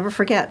 I'll never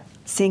forget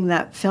seeing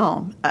that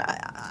film.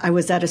 I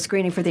was at a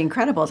screening for The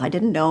Incredibles. I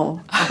didn't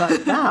know about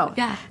Bao.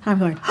 Yeah. And I'm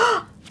going,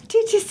 oh,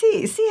 did you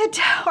see a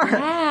tower?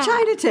 Yeah.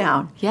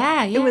 Chinatown.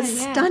 Yeah. It was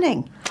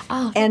stunning.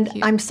 Oh, and thank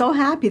you. I'm so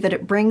happy that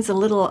it brings a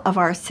little of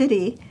our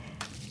city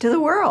to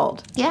the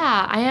world.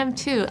 Yeah, I am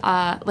too.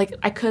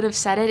 I could have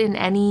said it in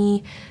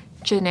any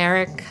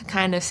generic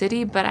kind of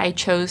city, but I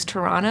chose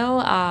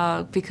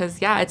Toronto because,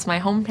 it's my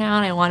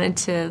hometown. I wanted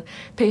to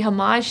pay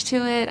homage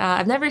to it.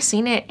 I've never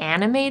seen it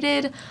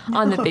animated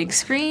on the big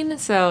screen,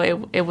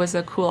 so it was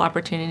a cool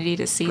opportunity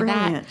to see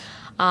Brilliant.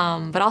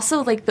 that. But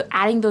also,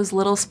 adding those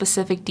little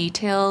specific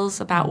details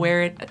about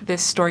where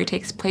this story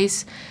takes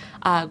place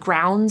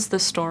grounds the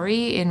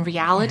story in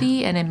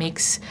reality, and it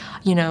makes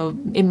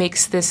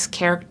this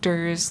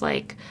character's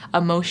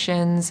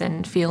emotions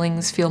and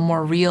feelings feel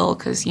more real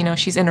because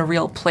she's in a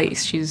real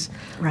place. She's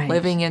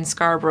living in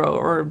Scarborough,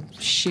 or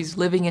she's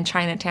living in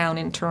Chinatown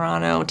in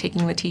Toronto,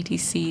 taking the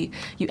TTC.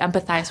 You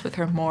empathize with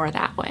her more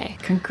that way.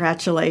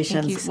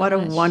 Congratulations. Thank you so what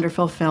much. A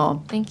wonderful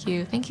film. Thank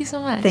you so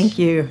much. Thank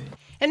you.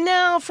 And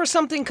now for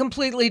something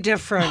completely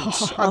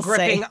different. A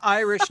gripping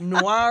Irish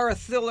noir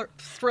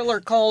thriller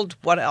called,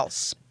 what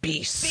else?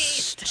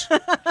 Beast.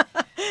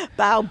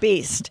 Bao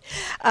Beast.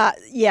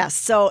 Yes,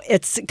 so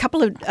it's a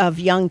couple of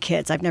young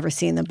kids. I've never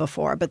seen them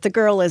before, but the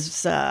girl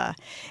is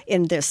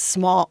in this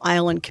small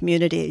island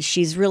community.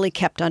 She's really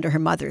kept under her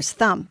mother's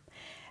thumb.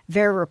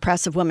 Very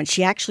repressive woman.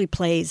 She actually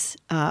plays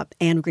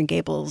Anne Green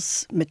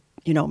Gables,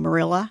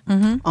 Marilla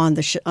on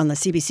the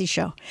CBC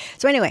show.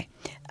 So anyway,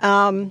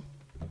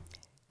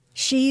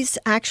 she's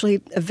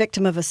actually a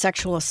victim of a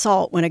sexual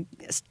assault when a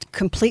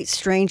complete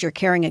stranger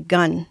carrying a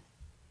gun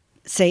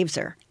saves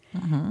her.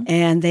 Mm-hmm.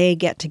 And they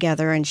get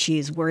together, and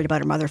she's worried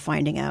about her mother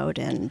finding out.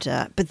 And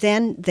but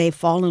then they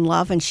fall in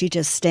love, and she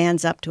just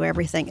stands up to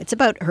everything. It's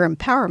about her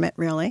empowerment,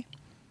 really.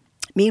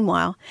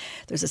 Meanwhile,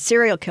 there's a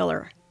serial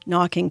killer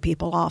knocking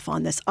people off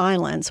on this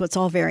island, so it's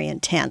all very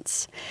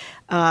intense.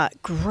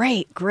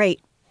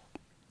 Great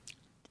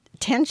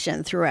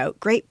tension throughout,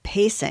 great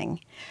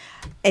pacing.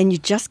 And you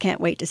just can't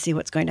wait to see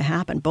what's going to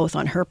happen, both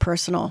on her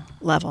personal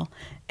level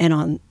and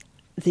on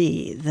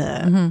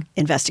the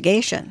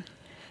investigation.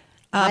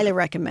 Highly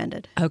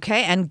recommended.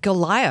 Okay, and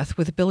Goliath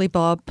with Billy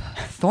Bob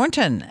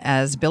Thornton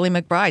as Billy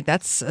McBride.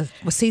 That's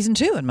was season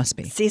 2, it must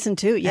be. Season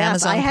 2, yes.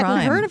 Amazon I hadn't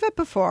Prime. heard of it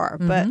before,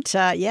 but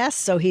yes,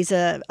 so he's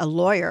a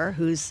lawyer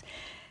who's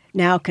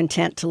now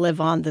content to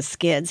live on the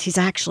skids. He's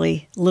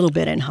actually a little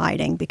bit in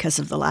hiding because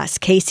of the last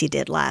case he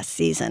did last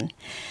season.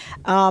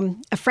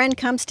 A friend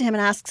comes to him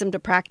and asks him to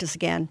practice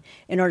again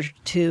in order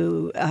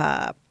to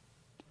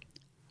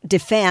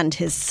defend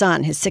his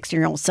son, his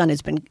 16-year-old son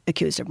who's been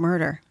accused of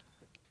murder.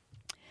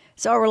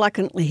 So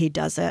reluctantly he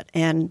does it,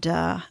 and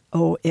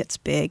it's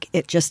big.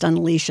 It just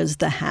unleashes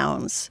the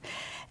hounds,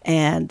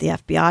 and the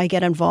FBI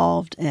get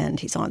involved, and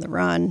he's on the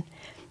run.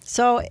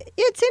 So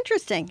it's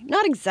interesting.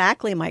 Not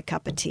exactly my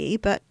cup of tea,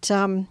 but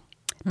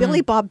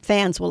Billy Bob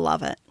fans will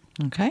love it.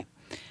 Okay.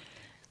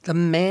 The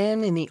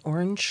Man in the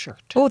Orange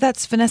Shirt. Oh,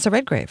 that's Vanessa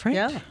Redgrave, right?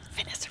 Yeah.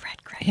 Vanessa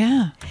Redgrave.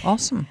 Yeah,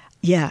 awesome.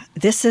 Yeah,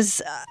 this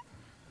is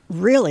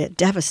really a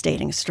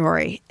devastating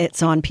story.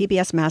 It's on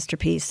PBS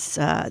Masterpiece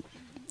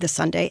this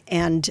Sunday,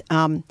 and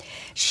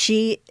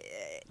she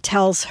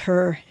tells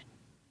her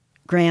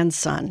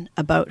grandson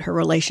about her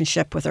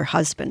relationship with her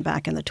husband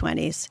back in the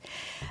 1920s.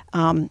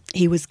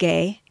 He was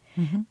gay,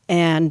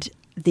 and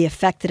the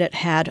effect that it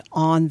had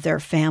on their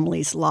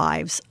families'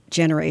 lives,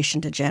 generation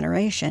to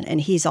generation,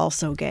 and he's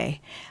also gay.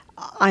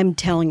 I'm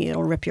telling you,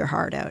 it'll rip your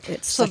heart out.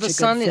 It's So such a the good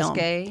son film. is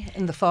gay,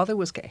 and the father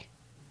was gay.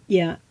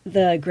 Yeah,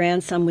 the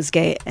grandson was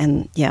gay,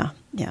 and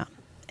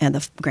and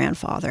the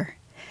grandfather.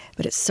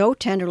 But it's so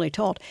tenderly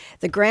told.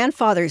 The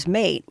grandfather's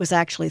mate was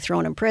actually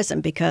thrown in prison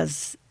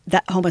because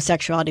that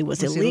homosexuality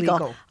was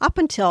illegal up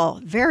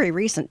until very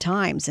recent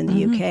times in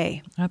the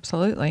UK.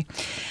 Absolutely.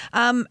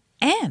 Anne,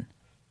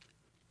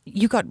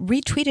 you got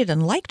retweeted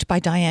and liked by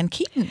Diane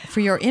Keaton for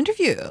your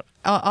interview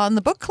on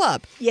the book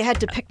club. You had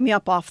to pick me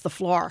up off the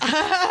floor.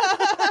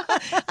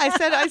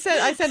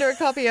 I sent her a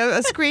copy of a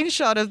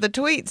screenshot of the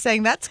tweet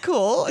saying that's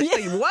cool. She's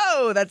like,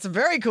 whoa, that's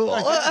very cool.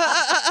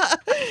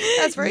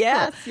 That's very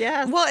cool.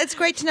 Yes. Well, it's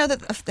great to know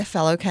that the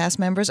fellow cast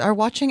members are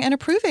watching and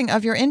approving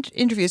of your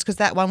interviews, because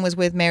that one was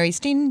with Mary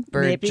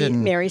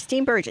Steenburgen. Mary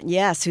Steenburgen,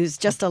 yes, who's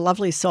just a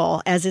lovely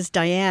soul, as is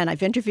Diane.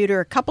 I've interviewed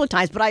her a couple of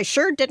times, but I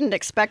sure didn't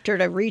expect her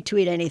to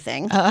retweet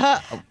anything.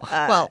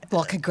 Well,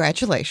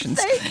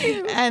 congratulations. Thank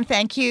you. And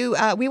thank you.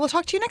 We will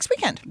talk to you next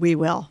weekend. We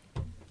will.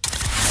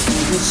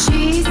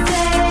 She said.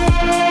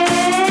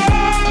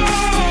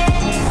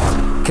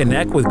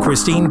 Connect with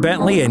Christine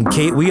Bentley and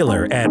Kate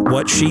Wheeler at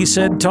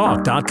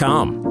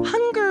whatshesaidtalk.com.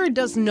 Hunger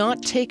does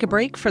not take a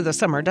break for the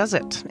summer, does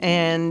it?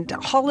 And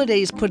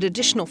holidays put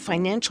additional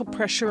financial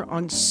pressure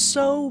on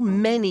so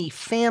many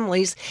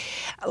families.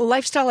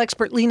 Lifestyle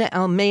expert Lena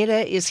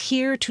Almeida is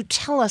here to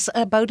tell us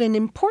about an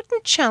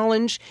important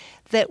challenge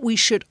that we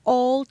should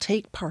all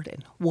take part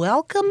in.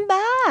 Welcome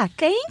back.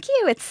 Thank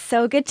you. It's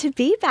so good to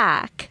be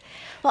back.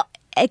 Well,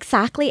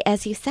 exactly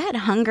as you said,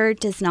 hunger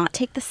does not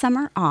take the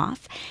summer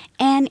off.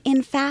 And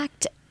in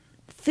fact,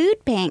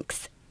 food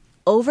banks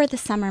over the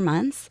summer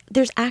months,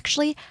 there's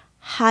actually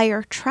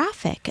higher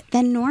traffic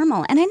than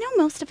normal. And I know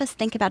most of us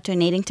think about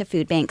donating to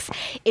food banks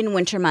in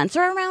winter months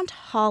or around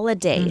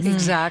holidays.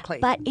 Exactly.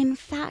 But in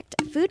fact,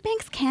 Food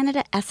Banks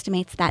Canada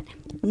estimates that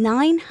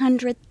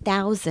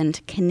 900,000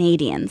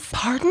 Canadians.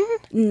 Pardon?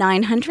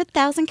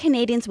 900,000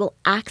 Canadians will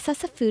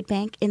access a food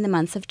bank in the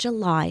months of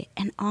July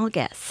and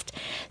August.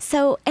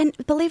 So, and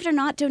believe it or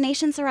not,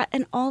 donations are at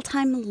an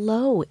all-time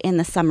low in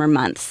the summer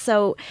months.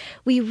 So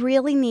we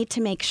really need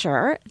to make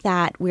sure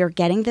that we're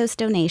getting those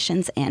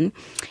donations in.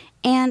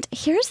 And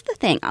here's the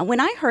thing.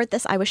 When I heard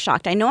this, I was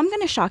shocked. I know I'm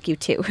going to shock you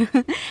too.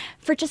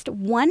 For just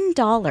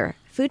 $1,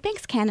 Food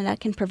Banks Canada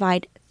can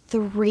provide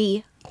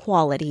 3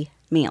 quality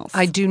meals.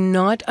 I do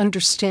not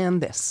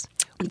understand this.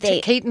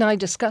 Kate and I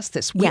discussed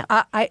this.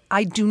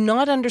 I do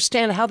not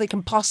understand how they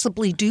can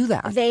possibly do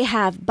that. They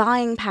have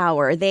buying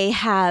power. They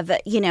have,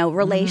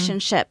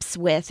 relationships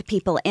with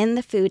people in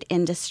the food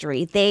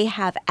industry. They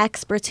have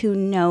experts who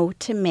know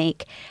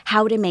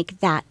how to make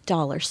that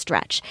dollar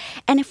stretch.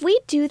 And if we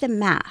do the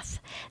math,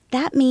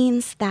 that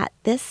means that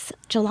this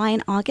July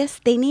and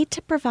August, they need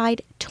to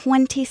provide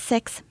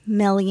 26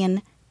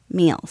 million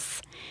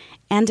meals.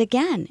 And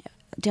again,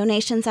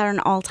 donations are an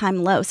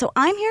all-time low. So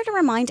I'm here to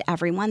remind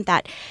everyone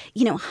that,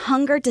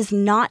 hunger does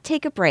not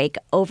take a break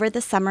over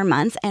the summer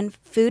months, and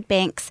food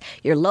banks,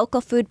 your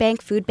local food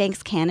bank, Food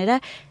Banks Canada,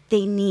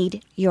 they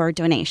need your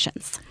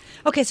donations.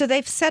 Okay, so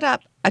they've set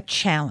up a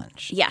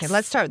challenge. Yes. Okay,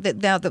 let's start.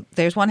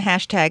 There's one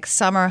hashtag,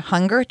 Summer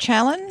Hunger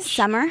Challenge.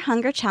 Summer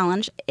Hunger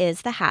Challenge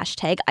is the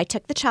hashtag. I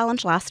took the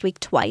challenge last week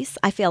twice.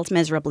 I failed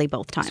miserably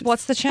both times. So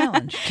what's the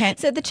challenge?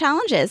 So the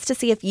challenge is to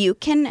see if you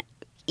can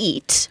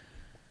eat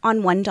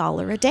on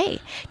 $1 a day.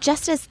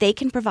 Just as they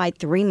can provide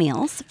 3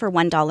 meals for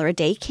 $1 a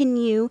day, can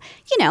you,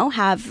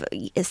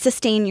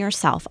 sustain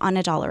yourself on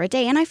 $1 a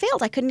day? And I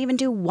failed. I couldn't even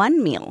do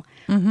 1 meal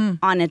on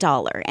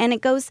 $1.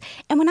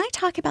 And when I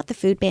talk about the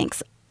food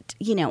banks,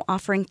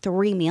 offering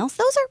 3 meals,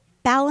 those are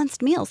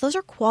balanced meals. Those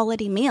are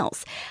quality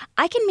meals.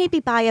 I can maybe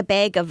buy a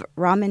bag of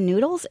ramen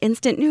noodles,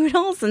 instant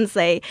noodles, and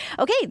say,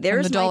 okay,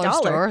 there's the my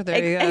dollar store.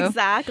 There you go.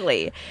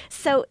 Exactly.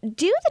 So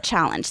do the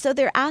challenge. So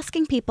they're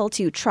asking people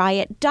to try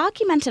it,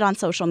 document it on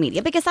social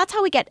media, because that's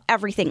how we get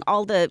everything,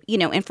 all the,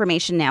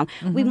 information now.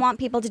 We want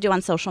people to do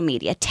on social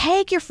media.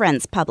 Tag your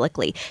friends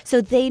publicly so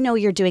they know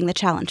you're doing the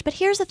challenge. But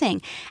here's the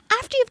thing.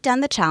 After you've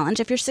done the challenge,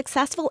 if you're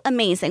successful,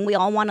 amazing. We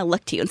all want to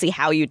look to you and see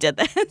how you did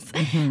this.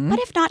 But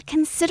if not,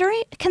 consider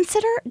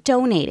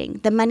donating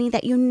the money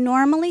that you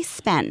normally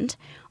spend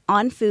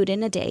on food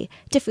in a day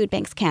to Food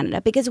Banks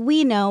Canada, because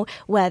we know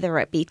whether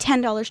it be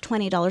 $10,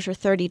 $20, or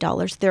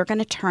 $30, they're going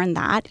to turn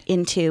that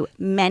into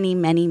many,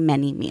 many,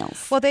 many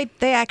meals. Well, they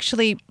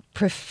actually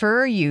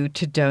prefer you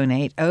to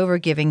donate over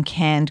giving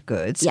canned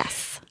goods.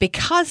 Yes.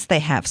 Because they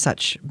have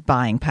such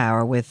buying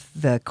power with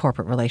the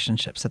corporate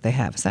relationships that they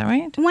have. Is that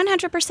right?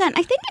 100%.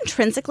 I think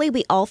intrinsically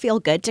we all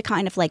feel good to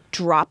kind of like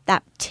drop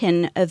that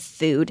tin of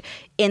food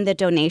in the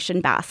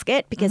donation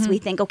basket because we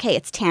think, okay,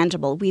 it's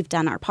tangible. We've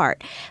done our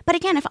part. But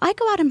again, if I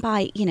go out and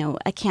buy,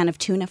 a can of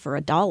tuna for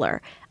 $1,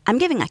 I'm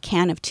giving a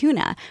can of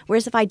tuna.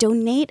 Whereas if I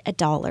donate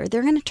 $1,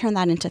 they're going to turn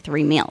that into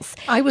 3 meals.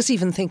 I was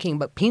even thinking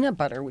about peanut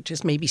butter, which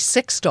is maybe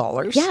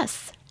 $6.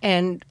 Yes.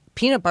 And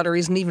peanut butter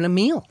isn't even a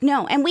meal.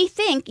 No, and we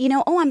think,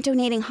 I'm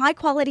donating high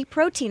quality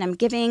protein. I'm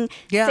giving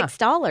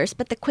 $6.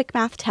 But the quick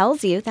math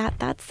tells you that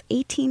that's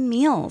 18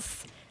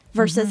 meals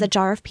versus a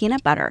jar of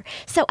peanut butter.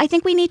 So I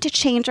think we need to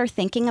change our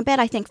thinking a bit.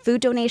 I think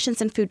food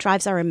donations and food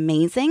drives are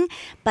amazing.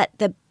 But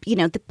the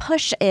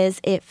push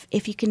is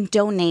if you can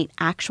donate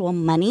actual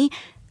money,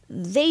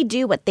 they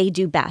do what they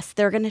do best.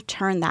 They're going to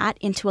turn that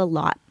into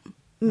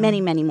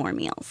many, many more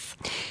meals.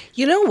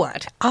 You know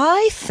what?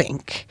 I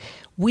think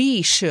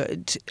we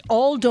should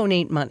all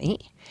donate money,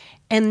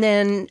 and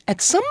then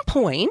at some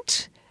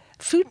point,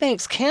 Food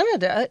Banks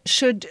Canada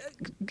should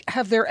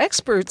have their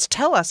experts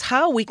tell us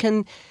how we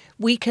can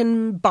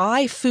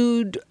buy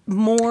food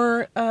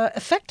more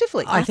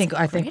effectively. I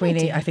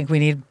think we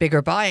need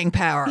bigger buying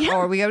power.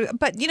 Yeah.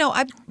 But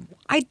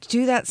I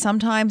do that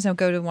sometimes. I'll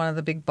go to one of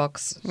the big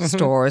box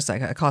stores,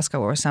 like a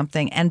Costco or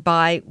something, and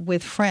buy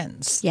with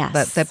friends.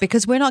 Yes. That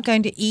because we're not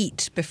going to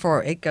eat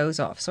before it goes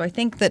off. So I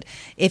think that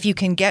if you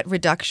can get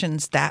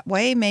reductions that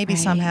way, maybe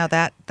somehow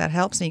that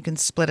helps, and you can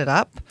split it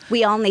up.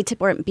 We all need to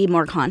be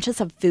more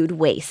conscious of food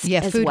waste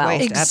as food well.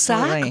 waste.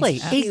 Exactly.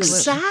 Absolutely.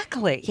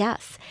 Exactly.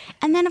 Yes.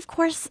 And then, of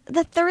course,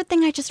 the third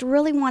thing I just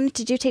really wanted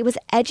to do today was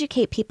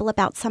educate people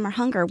about summer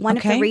hunger. One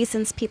of the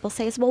reasons people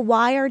say is, well,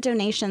 why are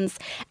donations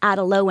at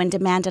a low and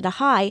demand at a high?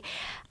 high,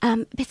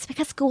 it's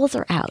because schools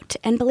are out.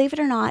 And believe it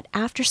or not,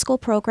 after school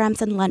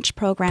programs and lunch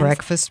programs.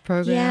 Breakfast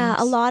programs. Yeah,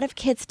 a lot of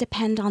kids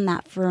depend on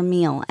that for a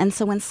meal. And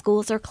so when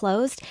schools are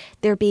closed,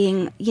 they're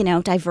being,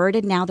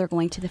 diverted. Now they're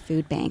going to the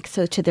food bank,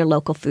 so to their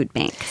local food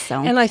bank.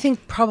 So. And I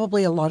think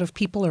probably a lot of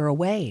people are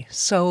away.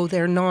 So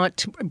they're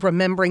not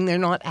remembering, they're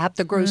not at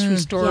the grocery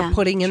store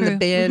putting in the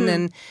bin.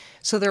 And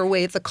so they're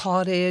away at the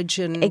cottage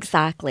and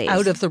exactly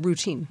out of the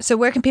routine. So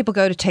where can people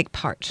go to take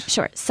part?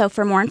 Sure. So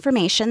for more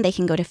information, they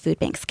can go to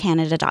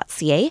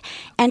foodbankscanada.ca,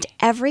 and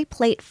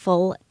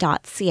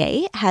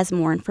everyplateful.ca has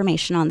more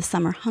information on the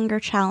Summer Hunger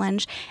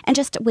Challenge and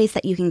just ways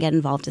that you can get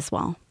involved as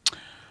well.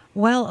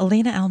 Well,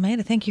 Lena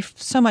Almeida, thank you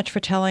so much for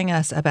telling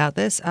us about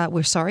this.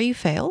 We're sorry you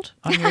failed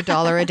on your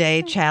 $1 a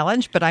day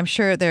challenge, but I'm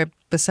sure there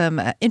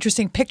some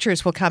interesting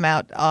pictures will come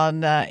out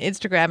on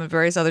Instagram and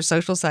various other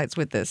social sites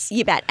with this.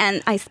 You bet.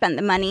 And I spent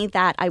the money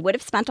that I would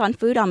have spent on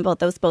food on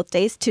both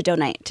days to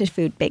donate to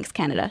Food Banks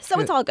Canada. So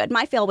it's all good.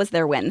 My fail was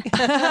their win.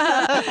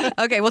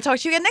 Okay, we'll talk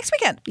to you again next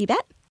weekend. You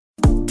bet.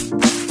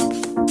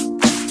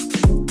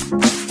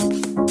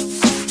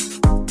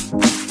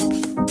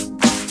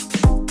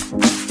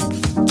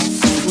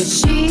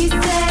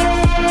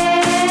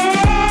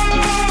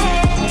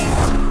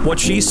 What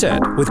She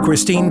Said with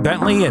Christine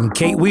Bentley and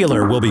Kate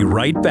Wheeler will be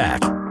right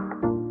back.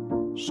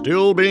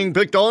 Still being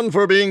picked on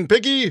for being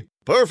picky?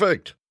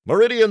 Perfect!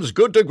 Meridian's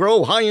Good to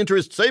Grow High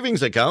Interest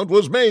Savings Account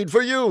was made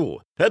for you.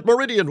 At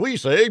Meridian, we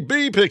say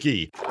be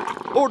picky.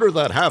 Order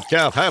that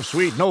half-calf,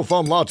 half-sweet,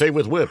 no-foam latte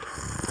with whip.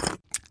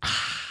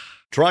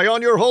 Try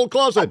on your whole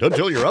closet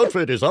until your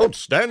outfit is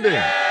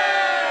outstanding.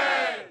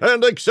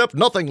 And accept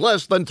nothing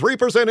less than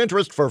 3%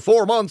 interest for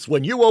 4 months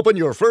when you open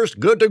your first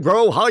Good to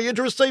Grow High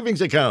Interest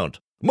Savings Account.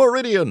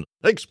 Meridian,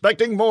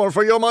 expecting more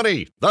for your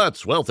money.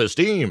 That's wealth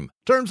esteem.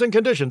 Terms and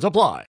conditions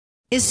apply.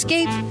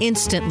 Escape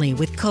instantly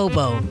with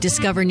Kobo.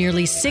 Discover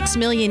nearly 6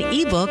 million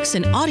ebooks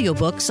and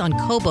audiobooks on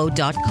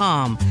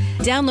Kobo.com.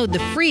 Download the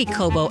free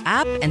Kobo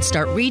app and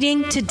start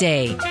reading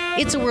today.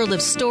 It's a world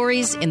of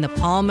stories in the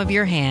palm of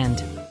your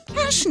hand.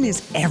 Passion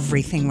is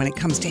everything when it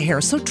comes to hair,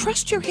 so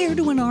trust your hair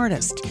to an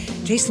artist.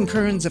 Jason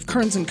Kearns of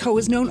Kearns & Co.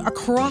 is known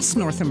across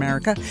North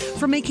America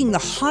for making the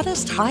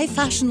hottest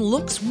high-fashion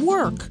looks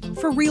work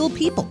for real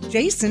people.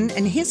 Jason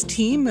and his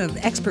team of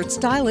expert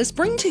stylists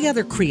bring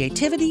together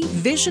creativity,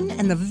 vision,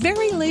 and the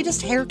very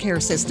latest hair care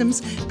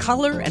systems,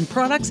 color, and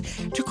products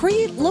to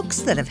create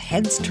looks that have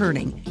heads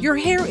turning. Your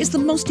hair is the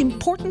most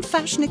important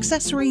fashion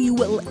accessory you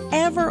will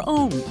ever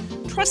own.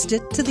 Trust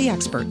it to the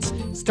experts.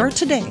 Start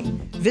today.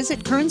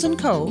 Visit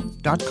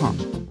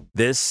kearnsandco.com.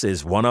 This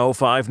is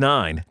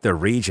 105.9 The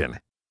Region.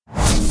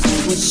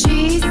 What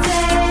she said.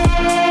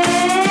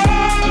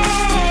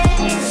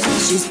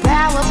 She's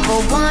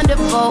powerful,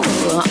 wonderful,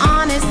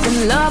 honest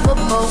and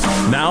lovable.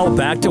 Now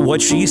back to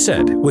What She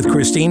Said with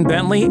Christine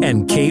Bentley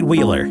and Kate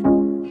Wheeler.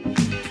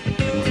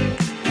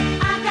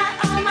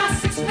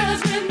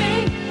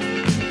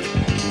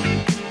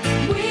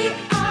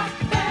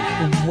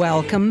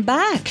 Welcome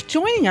back.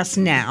 Joining us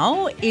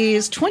now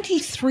is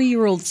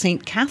 23-year-old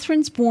St.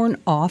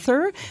 Catherine's-born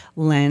author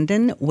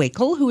Landon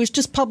Wakel, who has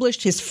just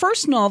published his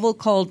first novel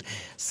called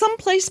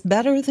Someplace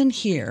Better Than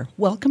Here.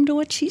 Welcome to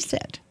What She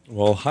Said.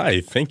 Well, hi.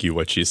 Thank you,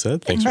 What She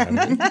Said. Thanks for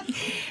having me.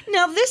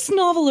 Now, this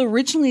novel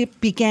originally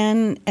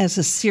began as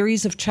a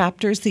series of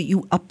chapters that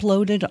you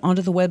uploaded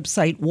onto the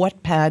website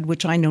Wattpad,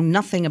 which I know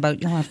nothing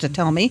about. You'll have to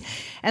tell me.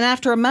 And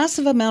after a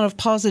massive amount of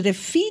positive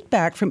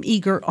feedback from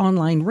eager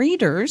online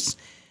readers,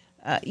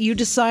 you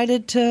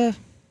decided to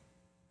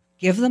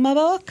give them a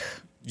book?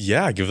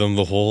 Yeah, give them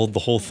the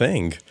whole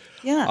thing.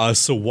 Yeah.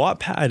 So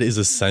Wattpad is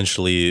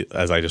essentially,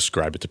 as I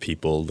describe it to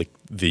people, like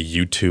the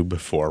YouTube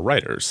for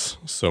writers.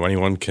 So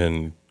anyone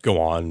can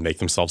go on, make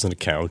themselves an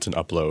account, and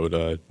upload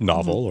a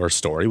novel or a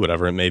story,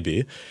 whatever it may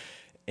be.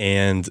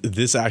 And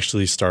this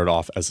actually started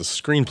off as a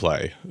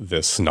screenplay,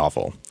 this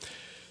novel.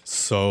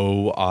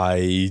 So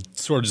I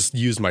sort of just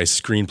used my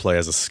screenplay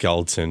as a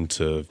skeleton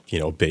to,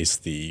 base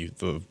the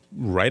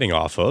writing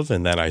off of.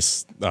 And then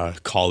a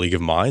colleague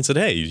of mine said,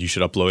 hey, you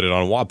should upload it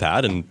on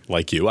Wattpad. And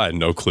like you, I had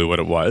no clue what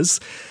it was.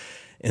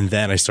 And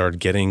then I started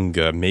getting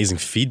amazing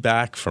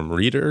feedback from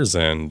readers,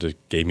 and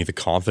it gave me the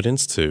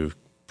confidence to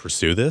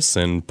pursue this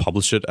and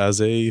publish it as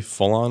a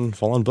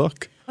full-on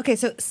book. Okay,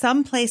 so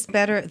Someplace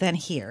Better Than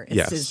Here.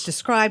 Yes. It's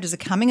described as a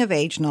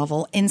coming-of-age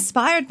novel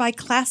inspired by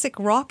classic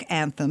rock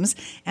anthems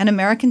and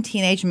American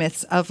teenage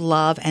myths of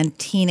love and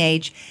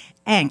teenage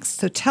angst.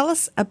 So tell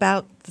us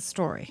about the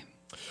story.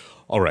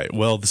 All right.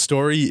 Well, the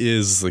story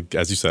is, like,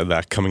 as you said,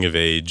 that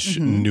coming-of-age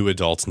new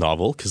adult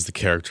novel because the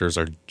characters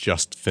are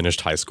just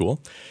finished high school.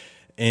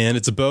 And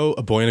it's about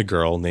a boy and a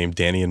girl named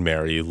Danny and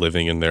Mary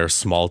living in their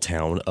small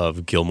town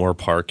of Gilmore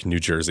Park, New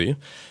Jersey.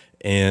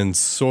 And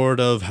sort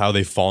of how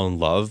they fall in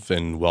love,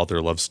 and while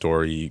their love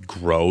story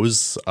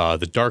grows,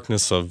 the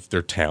darkness of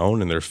their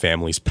town and their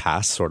family's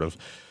past sort of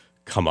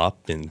come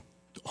up and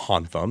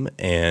haunt them,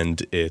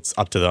 and it's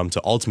up to them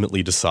to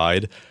ultimately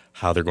decide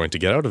how they're going to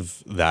get out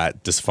of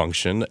that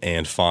dysfunction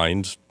and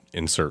find,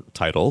 insert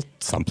title,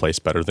 someplace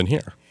better than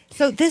here.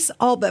 So the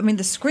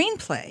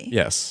screenplay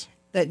Yes.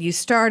 that you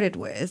started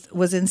with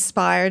was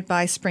inspired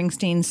by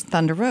Springsteen's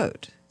Thunder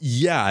Road.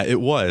 Yeah,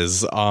 it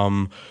was.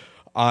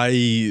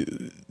 I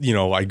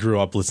grew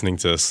up listening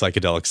to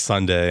Psychedelic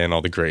Sunday and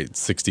all the great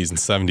 60s and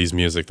 70s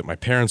music that my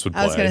parents would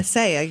play. I was going to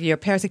say, your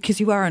parents,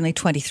 because you are only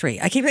 23.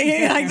 I keep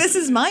thinking, like, this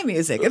is my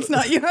music. It's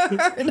not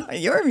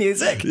your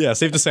music. Yeah,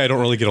 safe to say I don't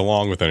really get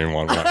along with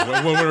anyone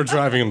when we're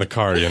driving in the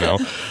car,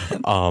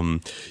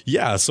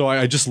 so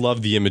I just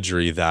love the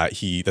imagery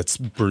that's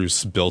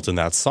Bruce built in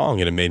that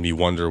song, and it made me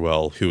wonder,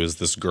 well, who is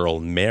this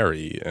girl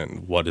Mary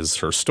and what is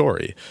her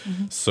story?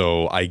 Mm-hmm.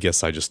 So I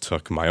guess I just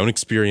took my own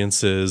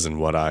experiences and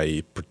what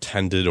I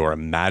pretended or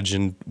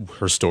imagined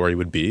her story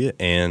would be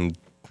and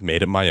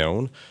made it my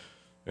own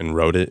and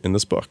wrote it in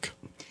this book.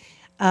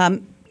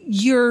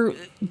 Your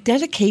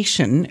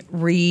dedication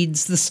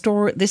reads, this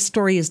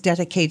story is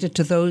dedicated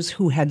to those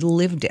who had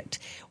lived it.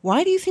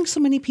 Why do you think so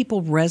many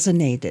people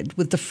resonated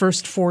with the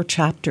first 4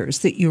 chapters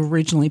that you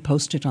originally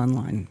posted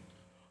online?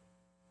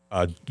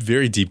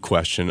 Very deep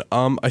question.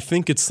 I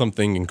think it's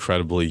something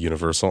incredibly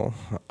universal.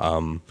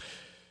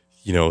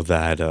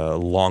 That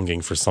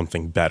longing for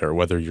something better,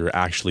 whether you're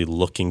actually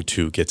looking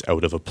to get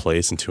out of a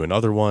place into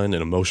another one,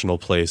 an emotional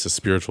place, a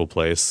spiritual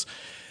place.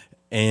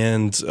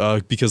 And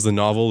because the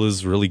novel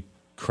is really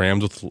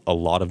crammed with a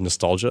lot of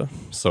nostalgia.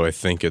 So I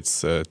think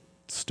it's a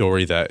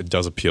story that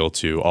does appeal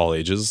to all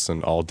ages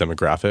and all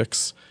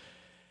demographics.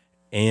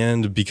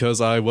 And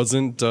because I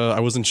wasn't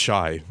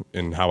shy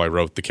in how I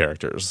wrote the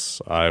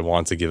characters. I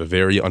want to give a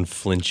very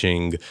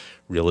unflinching,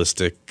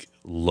 realistic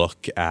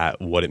look at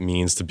what it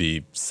means to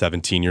be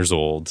 17 years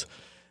old,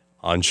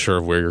 unsure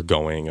of where you're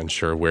going,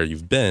 unsure of where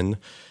you've been,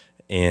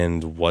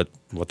 and what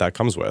that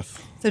comes with.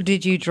 So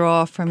did you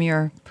draw from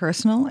your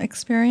personal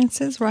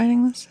experiences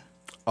writing this?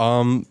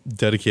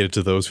 Dedicated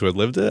to those who had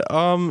lived it?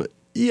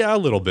 Yeah, a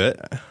little bit.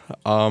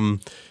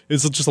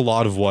 It's just a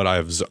lot of what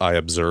I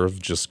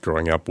observed just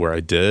growing up where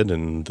I did,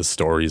 and the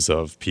stories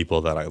of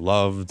people that I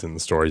loved and the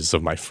stories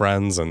of my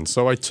friends. And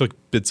so I took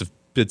bits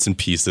and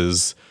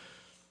pieces,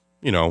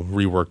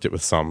 reworked it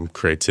with some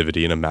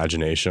creativity and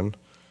imagination.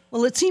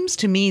 Well, it seems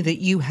to me that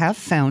you have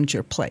found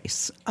your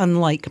place,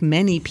 unlike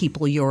many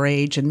people your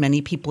age and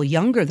many people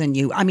younger than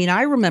you. I mean,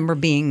 I remember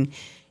being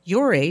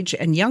your age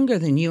and younger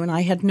than you, and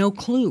I had no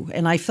clue,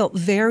 and I felt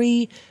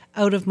very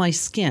out of my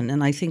skin.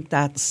 And I think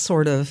that's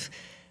sort of,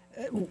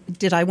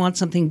 did I want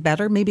something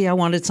better? Maybe I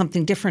wanted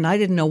something different. I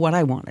didn't know what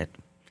I wanted,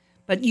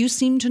 but you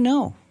seem to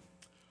know.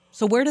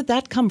 So where did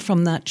that come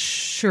from, that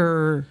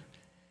sureness?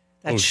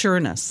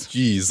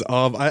 Geez,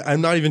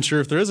 I'm not even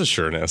sure if there is a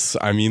sureness.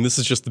 I mean, this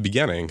is just the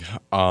beginning.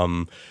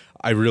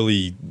 I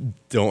really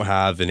don't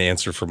have an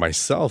answer for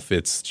myself.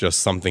 It's just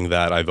something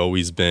that I've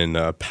always been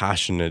a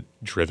passionate,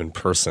 driven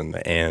person.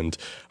 And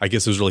I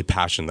guess it was really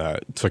passion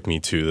that took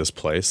me to this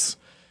place.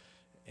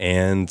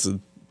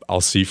 And I'll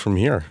see from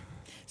here.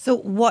 So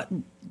what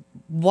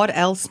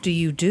else do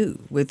you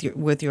do with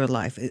your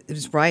life?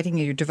 Is writing,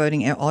 you're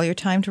devoting all your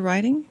time to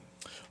writing?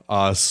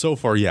 So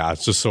far, yeah.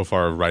 It's just so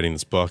far writing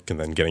this book and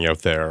then getting out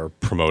there,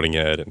 promoting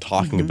it and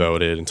talking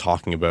about it and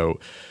talking about,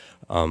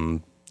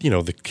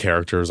 the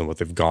characters and what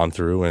they've gone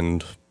through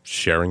and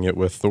sharing it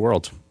with the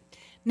world.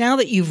 Now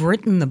that you've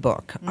written the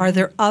book, are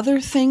there other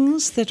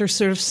things that are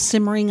sort of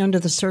simmering under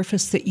the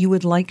surface that you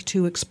would like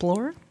to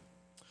explore?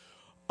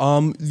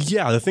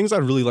 Yeah, the things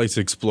I'd really like to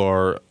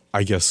explore,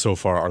 I guess, so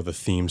far are the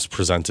themes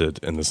presented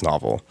in this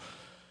novel.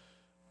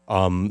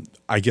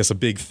 I guess a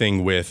big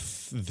thing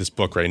with this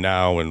book right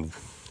now and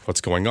what's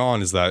going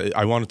on is that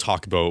I want to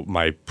talk about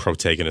my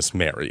protagonist,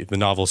 Mary. The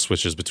novel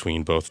switches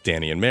between both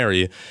Danny and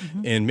Mary,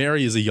 and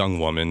Mary is a young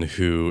woman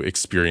who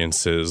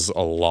experiences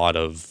a lot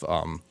of,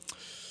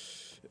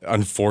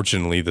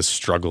 unfortunately, the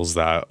struggles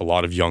that a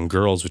lot of young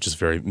girls, which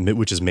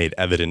is made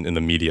evident in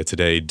the media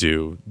today,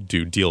 do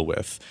deal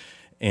with.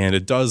 And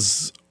it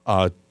does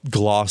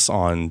gloss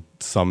on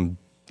some,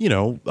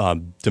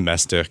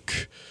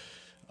 domestic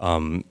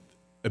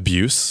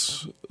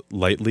abuse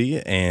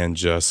lightly, and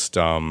just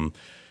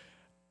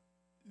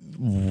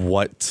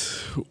what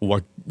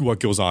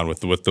goes on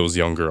with those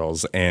young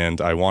girls. And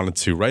I wanted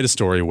to write a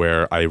story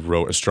where I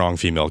wrote a strong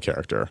female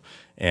character,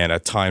 and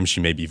at times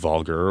she may be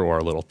vulgar or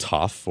a little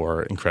tough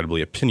or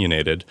incredibly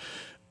opinionated,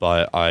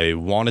 but I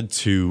wanted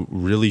to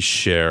really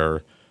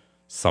share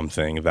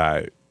something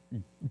that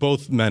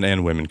both men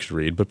and women could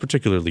read, but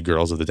particularly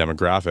girls of the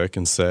demographic,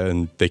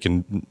 and they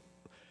can,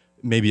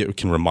 maybe it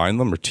can remind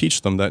them or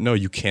teach them that, no,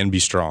 you can be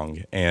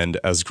strong. And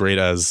as great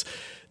as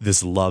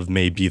this love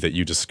may be that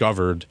you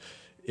discovered,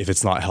 if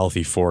it's not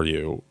healthy for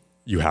you,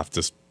 you have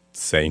to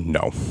say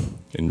no.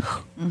 And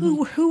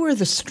Who are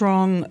the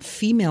strong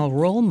female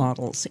role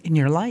models in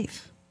your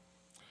life?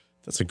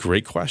 That's a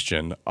great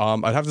question.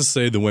 I'd have to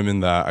say the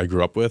women that I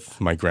grew up with,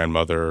 my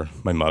grandmother,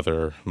 my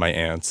mother, my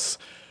aunts,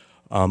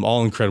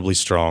 all incredibly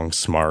strong,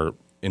 smart,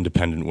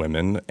 independent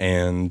women,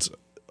 and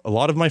a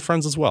lot of my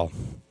friends as well.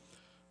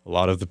 A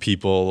lot of the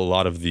people, a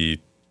lot of the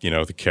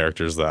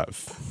characters that,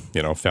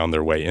 found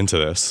their way into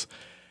this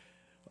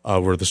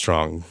were the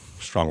strong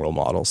role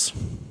models.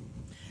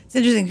 It's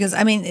interesting because,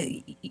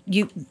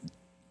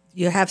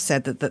 You have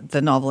said that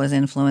the novel is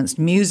influenced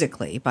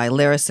musically by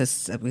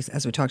lyricists,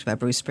 as we talked about,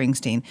 Bruce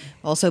Springsteen,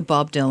 also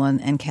Bob Dylan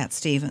and Cat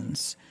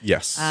Stevens.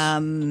 Yes.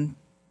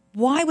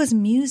 Why was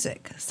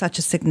music such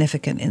a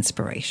significant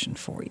inspiration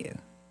for you?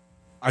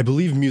 I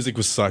believe music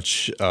was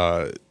such,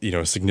 a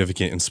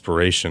significant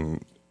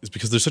inspiration is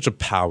because there's such a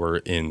power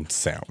in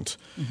sound.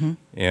 Mm-hmm.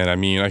 And I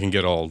mean, I can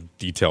get all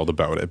detailed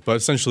about it, but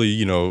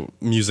essentially,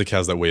 music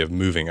has that way of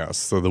moving us.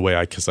 So the way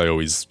because I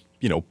always,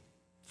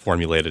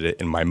 formulated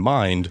it in my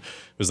mind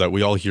was that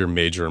we all hear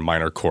major and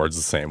minor chords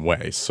the same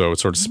way. So it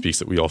sort of speaks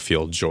that we all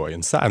feel joy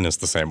and sadness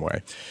the same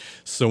way.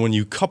 So when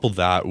you couple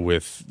that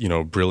with,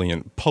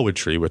 brilliant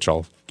poetry, which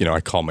I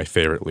call my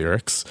favorite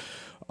lyrics,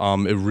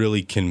 it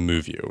really can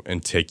move you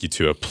and take you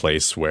to a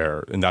place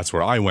where, and that's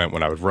where I went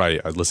when I would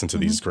write. I'd listen to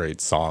these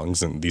great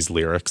songs and these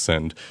lyrics,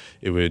 and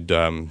it would,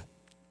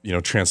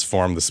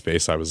 transform the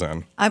space I was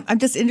in. I'm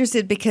just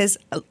interested because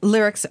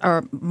lyrics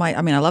are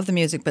I love the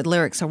music, but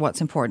lyrics are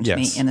what's important to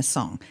me in a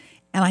song.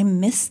 And I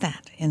miss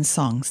that in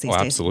songs these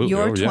days. Absolutely.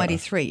 You're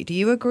 23. Do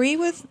you agree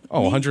with me?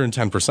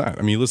 110%.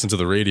 I mean, you listen to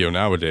the radio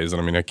nowadays, and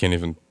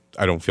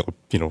I don't feel,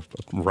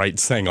 right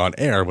saying on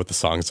air what the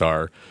songs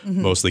are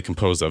mostly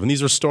composed of. And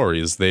these are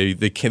stories. They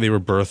were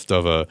birthed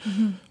of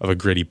a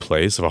gritty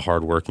place, of a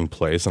hardworking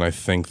place. And I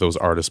think those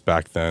artists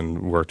back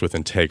then worked with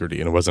integrity,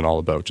 and it wasn't all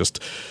about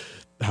just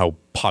how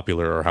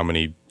popular or how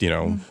many,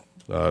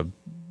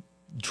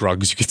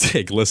 drugs you could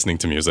take listening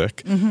to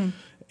music.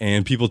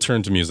 And people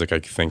turn to music, I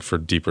think, for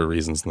deeper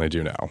reasons than they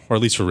do now, or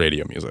at least for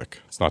radio music.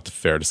 It's not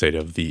fair to say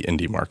of the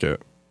indie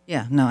market.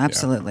 Yeah, no,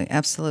 absolutely,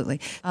 absolutely.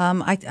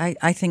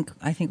 I think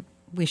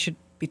we should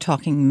be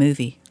talking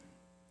movie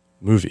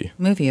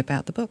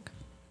about the book.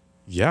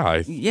 Yeah, I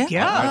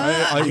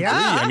agree.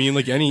 I mean,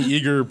 like any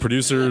eager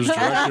producers,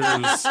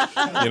 directors,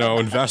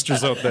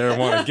 investors out there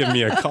want to give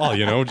me a call.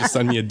 Just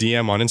send me a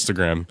DM on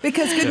Instagram.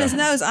 Because goodness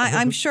knows,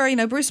 I'm sure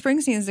Bruce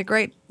Springsteen is a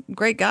great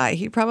guy.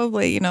 He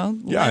probably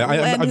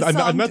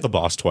I've met the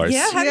boss twice.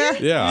 Yeah,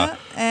 have you? Yeah.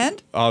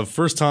 And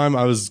first time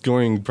I was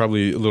going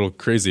probably a little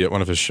crazy at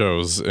one of his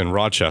shows in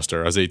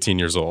Rochester. I was 18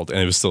 years old, and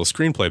it was still a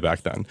screenplay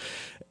back then.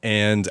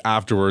 And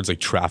afterwards,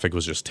 traffic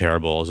was just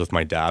terrible. I was with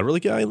my dad. We're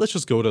like, yeah, let's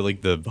just go to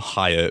the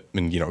Hyatt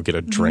and get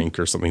a drink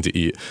or something to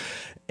eat.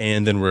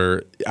 And then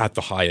we're at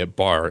the Hyatt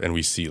bar, and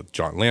we see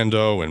John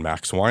Lando and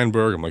Max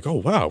Weinberg. I'm like, oh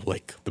wow,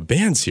 the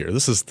band's here.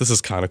 This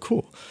is kind of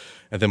cool.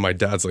 And then my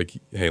dad's like,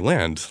 hey,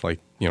 Land,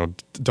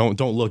 don't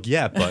look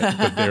yet,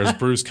 but there's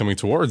Bruce coming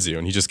towards you.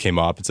 And he just came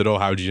up and said, oh,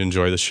 how did you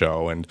enjoy the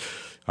show? And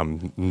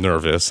I'm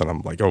nervous, and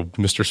I'm like, oh,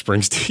 Mr.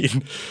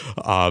 Springsteen,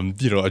 I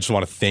just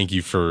want to thank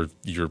you for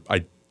your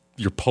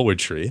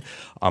poetry.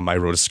 I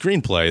wrote a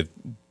screenplay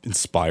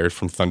inspired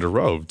from Thunder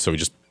Road. So he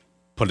just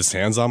put his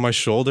hands on my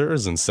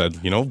shoulders and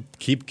said,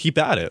 keep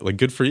at it.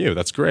 Good for you.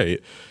 That's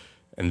great.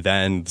 And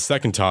then the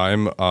second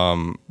time,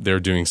 they're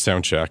doing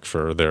sound check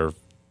for their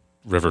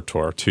River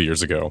tour 2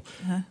 years ago.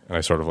 And I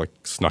sort of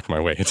snuck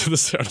my way into the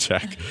sound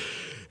check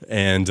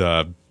and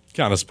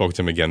kind of spoke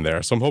to him again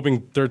there. So I'm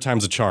hoping third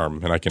time's a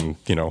charm, and I can,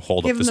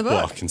 hold Give up this the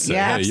book and say, hey,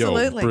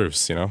 absolutely. Yo,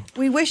 Bruce,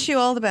 We wish you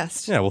all the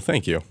best. Yeah, well,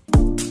 thank you.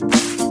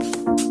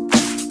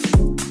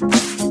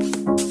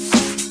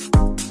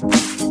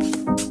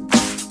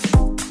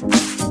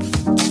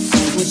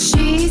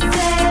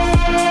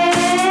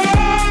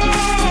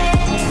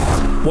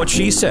 What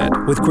She Said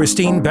with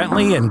Christine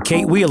Bentley and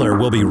Kate Wheeler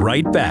will be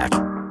right back.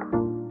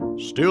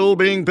 Still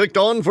being picked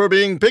on for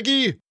being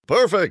picky?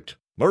 Perfect!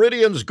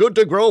 Meridian's Good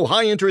to Grow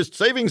high-interest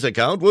savings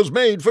account was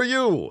made for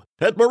you.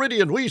 At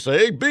Meridian, we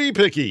say be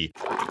picky.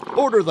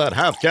 Order that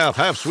half-calf,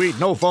 half-sweet,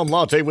 no-foam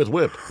latte with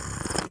whip.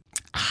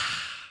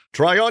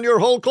 Try on your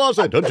whole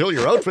closet until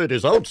your outfit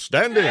is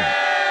outstanding.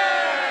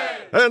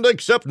 And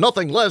accept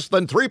nothing less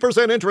than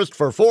 3% interest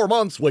for 4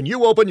 months when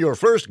you open your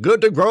first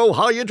Good to Grow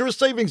high-interest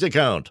savings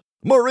account.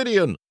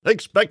 Meridian,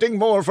 expecting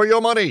more for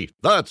your money.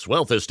 That's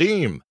wealth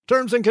esteem.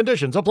 Terms and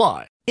conditions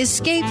apply.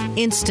 Escape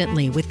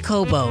instantly with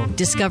Kobo.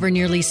 Discover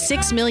nearly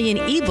 6 million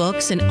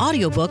ebooks and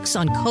audiobooks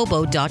on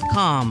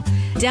Kobo.com.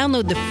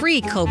 Download the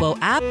free Kobo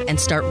app and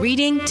start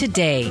reading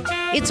today.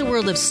 It's a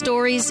world of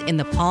stories in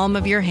the palm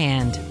of your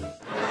hand.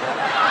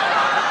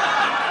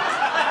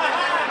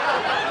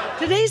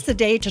 Today's the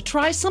day to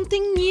try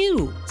something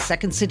new.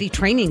 Second City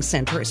Training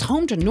Center is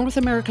home to North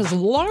America's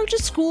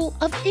largest school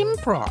of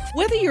improv.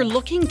 Whether you're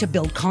looking to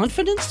build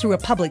confidence through a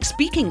public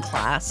speaking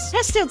class,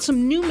 test out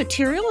some new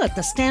material at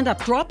the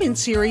stand-up drop-in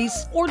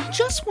series, or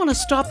just want to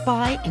stop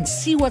by and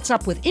see what's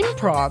up with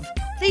improv,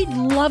 they'd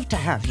love to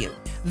have you.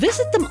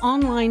 Visit them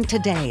online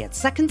today at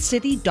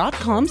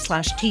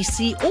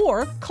secondcity.com/TC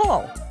or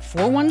call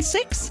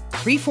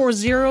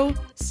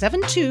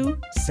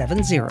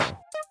 416-340-7270.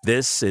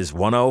 This is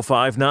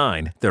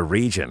 105.9 The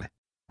Region.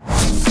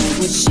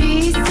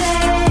 She said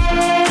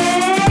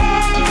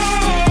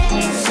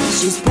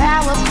she's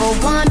powerful,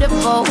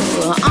 wonderful,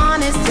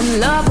 honest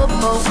and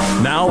lovable.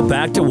 Now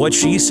back to What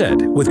She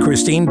Said with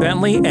Christine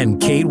Bentley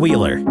and Kate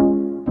Wheeler.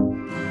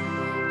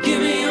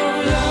 Give me your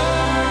love,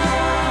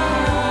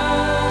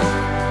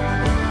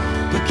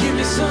 but give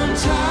me some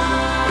time.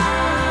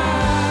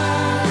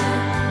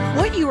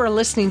 are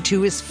listening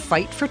to is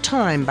Fight for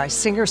Time by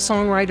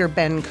singer-songwriter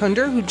Ben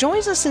Kunder, who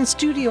joins us in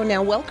studio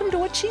now. Welcome to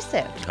What She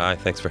Said. Hi,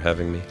 thanks for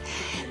having me.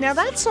 Now,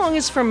 that song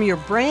is from your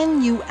brand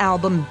new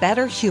album,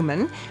 Better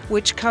Human,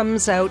 which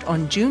comes out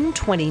on June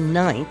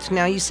 29th.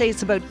 Now, you say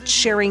it's about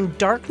sharing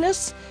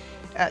darkness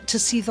to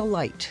see the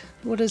light.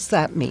 What does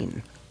that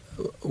mean?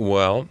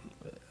 Well,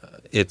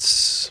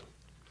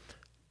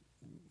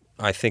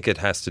 I think it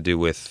has to do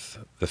with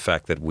the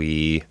fact that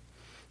we,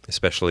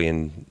 especially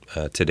in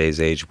today's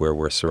age where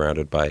we're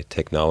surrounded by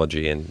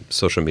technology and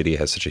social media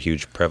has such a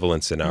huge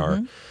prevalence in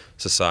our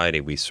society,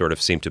 we sort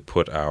of seem to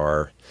put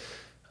our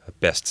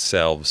best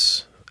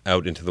selves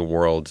out into the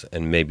world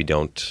and maybe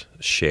don't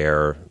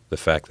share the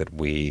fact that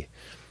we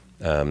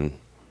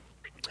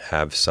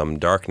have some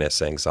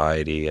darkness,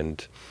 anxiety,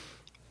 and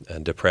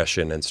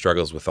depression and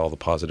struggles with all the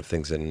positive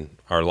things in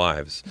our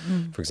lives.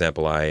 For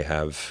example, I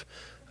have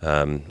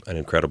an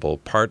incredible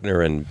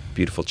partner and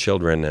beautiful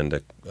children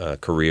and a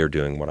career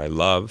doing what I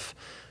love,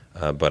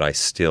 but I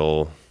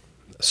still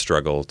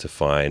struggle to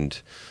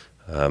find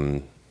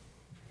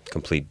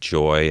complete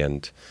joy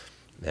and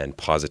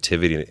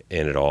positivity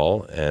in it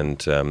all,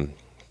 and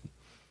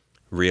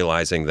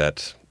realizing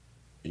that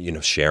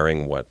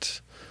sharing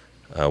what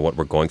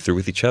we're going through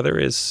with each other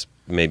is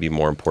maybe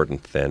more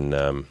important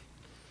than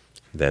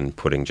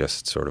putting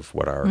just sort of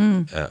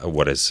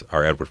what is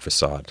our outward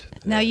facade.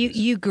 Now,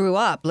 you grew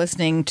up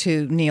listening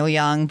to Neil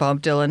Young,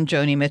 Bob Dylan,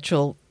 Joni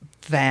Mitchell,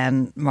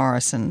 Van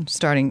Morrison,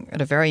 starting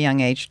at a very young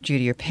age due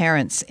to your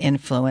parents'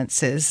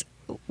 influences.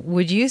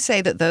 Would you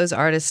say that those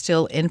artists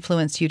still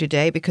influence you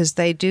today? Because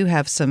they do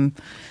have some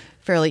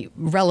fairly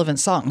relevant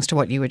songs to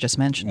what you were just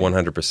mentioning.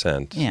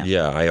 100%.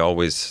 Yeah, I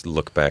always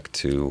look back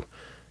to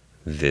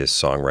the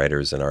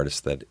songwriters and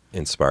artists that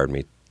inspired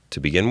me to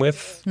begin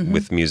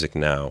with music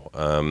now.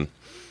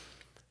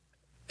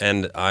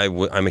 And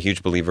I'm a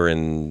huge believer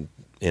in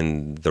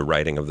the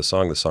writing of the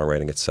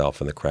songwriting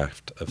itself, and the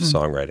craft of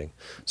songwriting.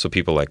 So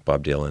people like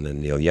Bob Dylan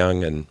and Neil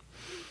Young and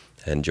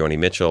Joni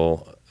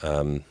Mitchell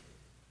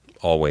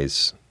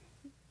always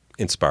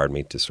inspired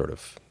me to sort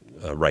of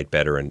write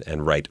better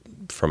and write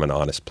from an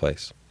honest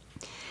place.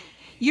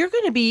 You're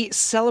going to be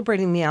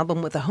celebrating the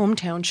album with a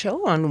hometown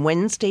show on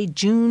Wednesday,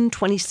 June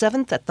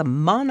 27th at the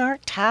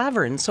Monarch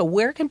Tavern. So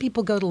where can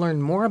people go to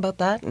learn more about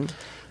that and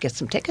get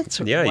some tickets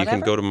or whatever? You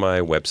can go to my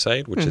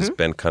website, which is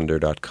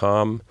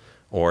benkunder.com,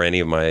 or any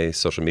of my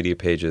social media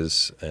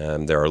pages.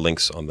 There are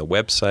links on the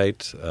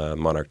website,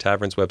 Monarch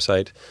Tavern's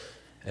website,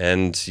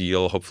 and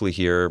you'll hopefully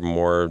hear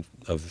more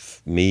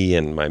of me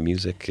and my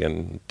music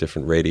and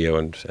different radio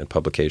and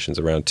publications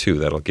around too.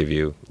 That'll give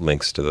you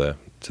links to the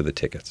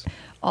tickets.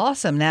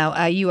 Awesome.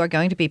 Now, you are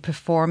going to be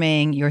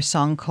performing your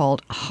song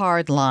called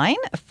Hard Line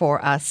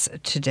for us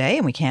today,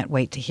 and we can't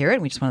wait to hear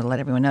it. We just want to let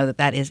everyone know that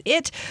that is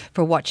it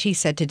for What She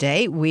Said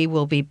today. We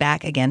will be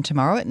back again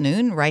tomorrow at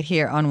noon right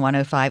here on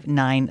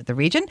 105.9 The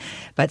Region.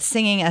 But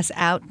singing us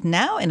out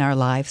now in our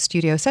live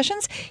studio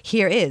sessions,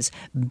 here is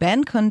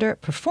Ben Kunder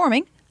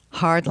performing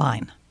Hard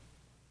Line.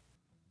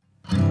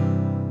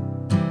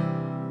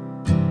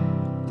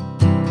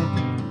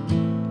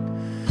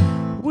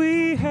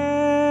 We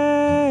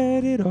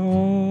had it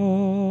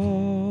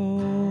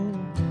all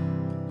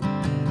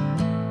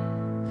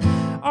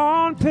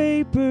on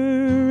paper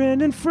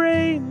and in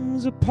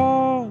frames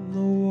upon the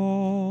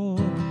wall.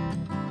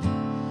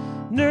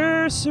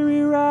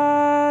 Nursery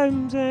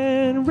rhymes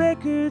and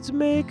records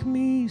make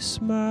me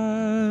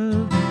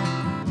smile,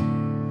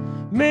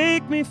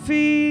 make me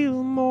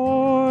feel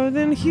more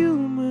than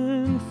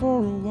human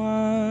for a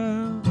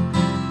while.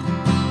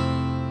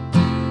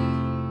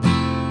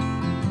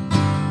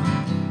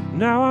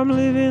 Now I'm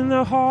living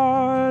the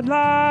hard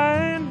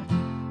line,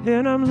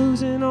 and I'm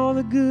losing all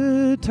the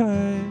good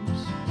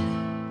times.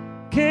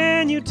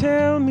 Can you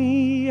tell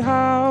me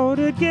how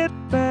to get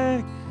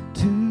back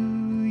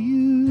to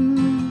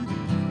you?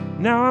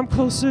 Now I'm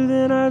closer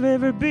than I've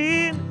ever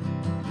been.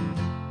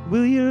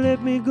 Will you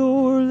let me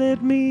go or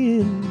let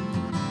me in?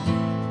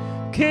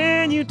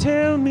 Can you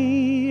tell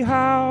me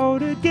how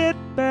to get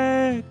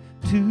back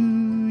to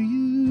you?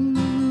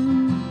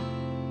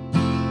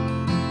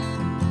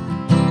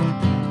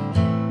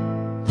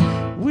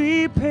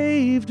 We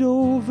paved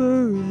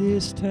over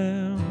this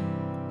town.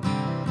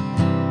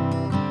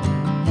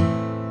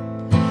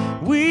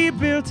 We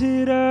built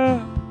it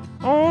up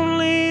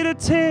only to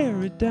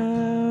tear it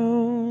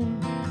down.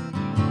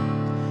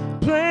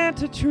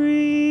 Plant a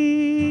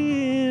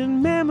tree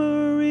in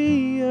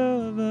memory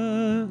of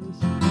us.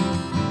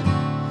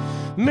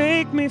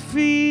 Make me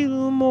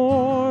feel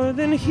more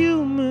than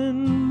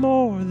human,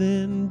 more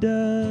than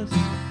dust.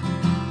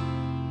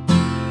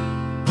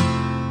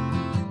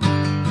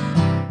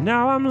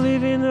 Now I'm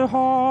living the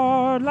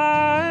hard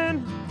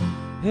line,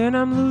 and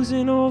I'm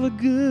losing all the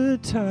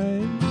good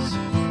times.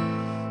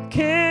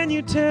 Can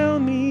you tell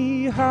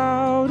me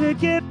how to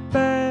get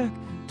back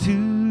to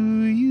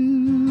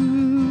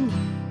you?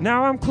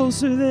 Now I'm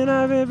closer than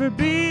I've ever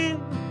been.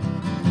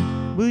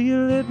 Will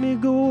you let me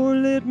go or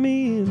let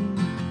me in?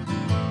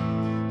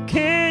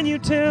 Can you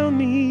tell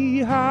me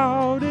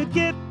how to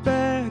get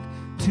back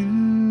to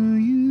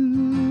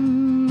you?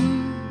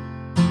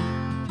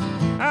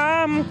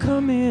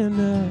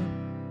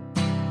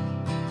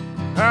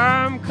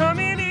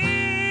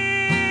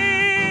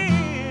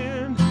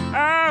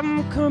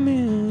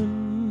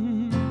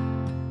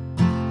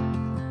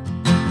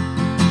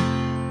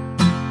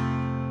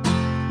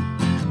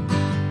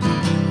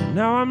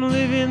 Now I'm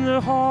living the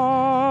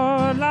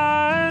hard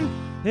line,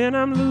 and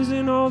I'm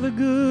losing all the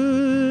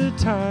good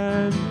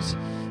times.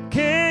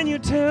 Can you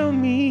tell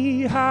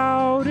me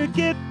how to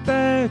get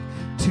back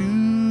to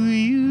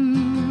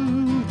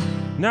you?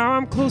 Now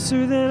I'm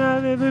closer than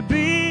I've ever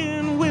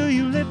been. Will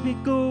you let me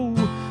go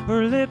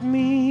or let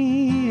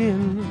me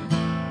in?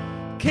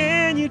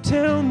 Can you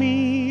tell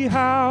me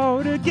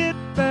how to get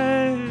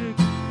back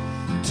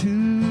to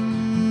you?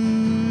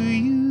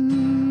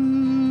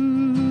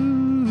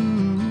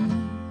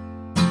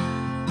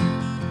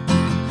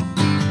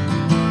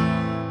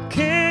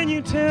 Can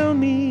you tell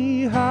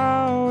me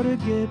how to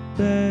get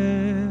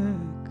back?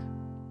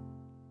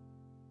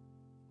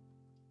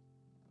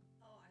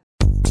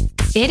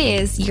 It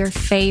is your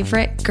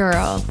favorite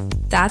girl.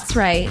 That's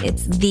right,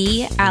 it's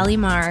the Allie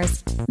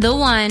Mars, the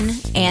one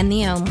and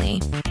the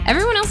only.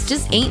 Everyone else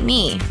just ain't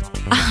me.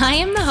 I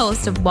am the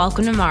host of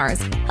Welcome to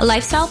Mars, a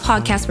lifestyle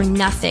podcast where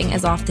nothing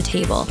is off the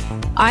table.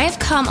 I have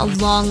come a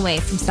long way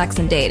from sex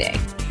and dating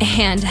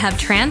and have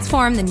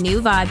transformed the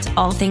new vibe to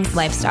all things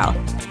lifestyle.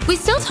 We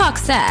still talk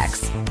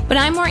sex, but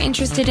I'm more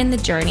interested in the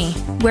journey,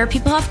 where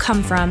people have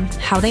come from,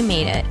 how they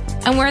made it,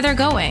 and where they're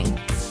going.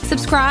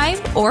 Subscribe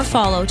or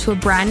follow to a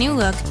brand new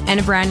look and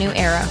a brand new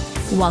era.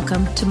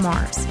 Welcome to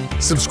Mars.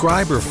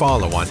 Subscribe or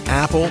follow on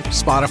Apple,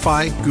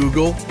 Spotify,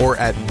 Google, or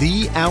at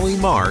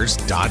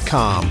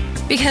thealliemars.com.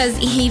 Because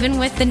even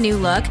with the new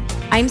look,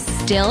 I'm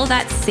still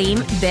that same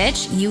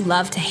bitch you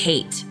love to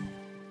hate.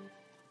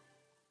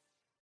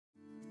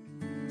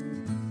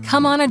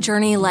 Come on a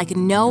journey like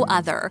no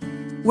other,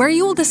 where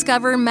you will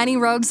discover many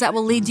roads that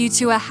will lead you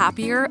to a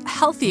happier,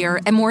 healthier,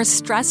 and more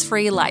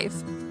stress-free life.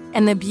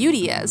 And the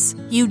beauty is,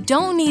 you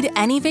don't need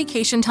any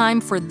vacation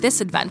time for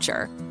this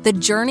adventure. The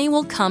journey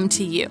will come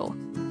to you.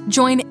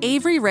 Join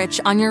Avery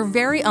Rich on your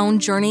very own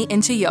journey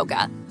into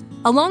yoga.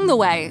 Along the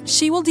way,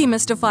 she will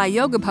demystify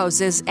yoga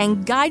poses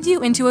and guide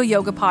you into a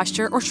yoga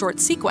posture or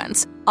short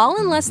sequence, all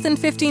in less than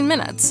 15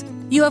 minutes.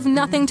 You have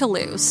nothing to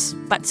lose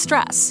but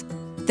stress.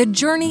 The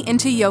Journey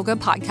into Yoga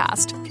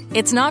podcast.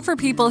 It's not for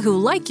people who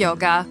like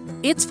yoga,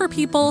 it's for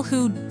people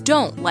who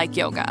don't like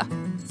yoga.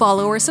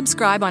 Follow or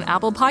subscribe on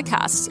Apple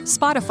Podcasts,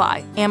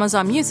 Spotify,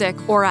 Amazon Music,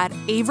 or at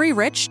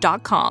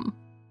averyrich.com.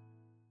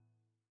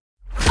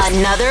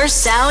 Another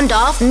Sound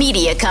Off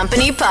Media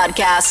Company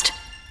podcast.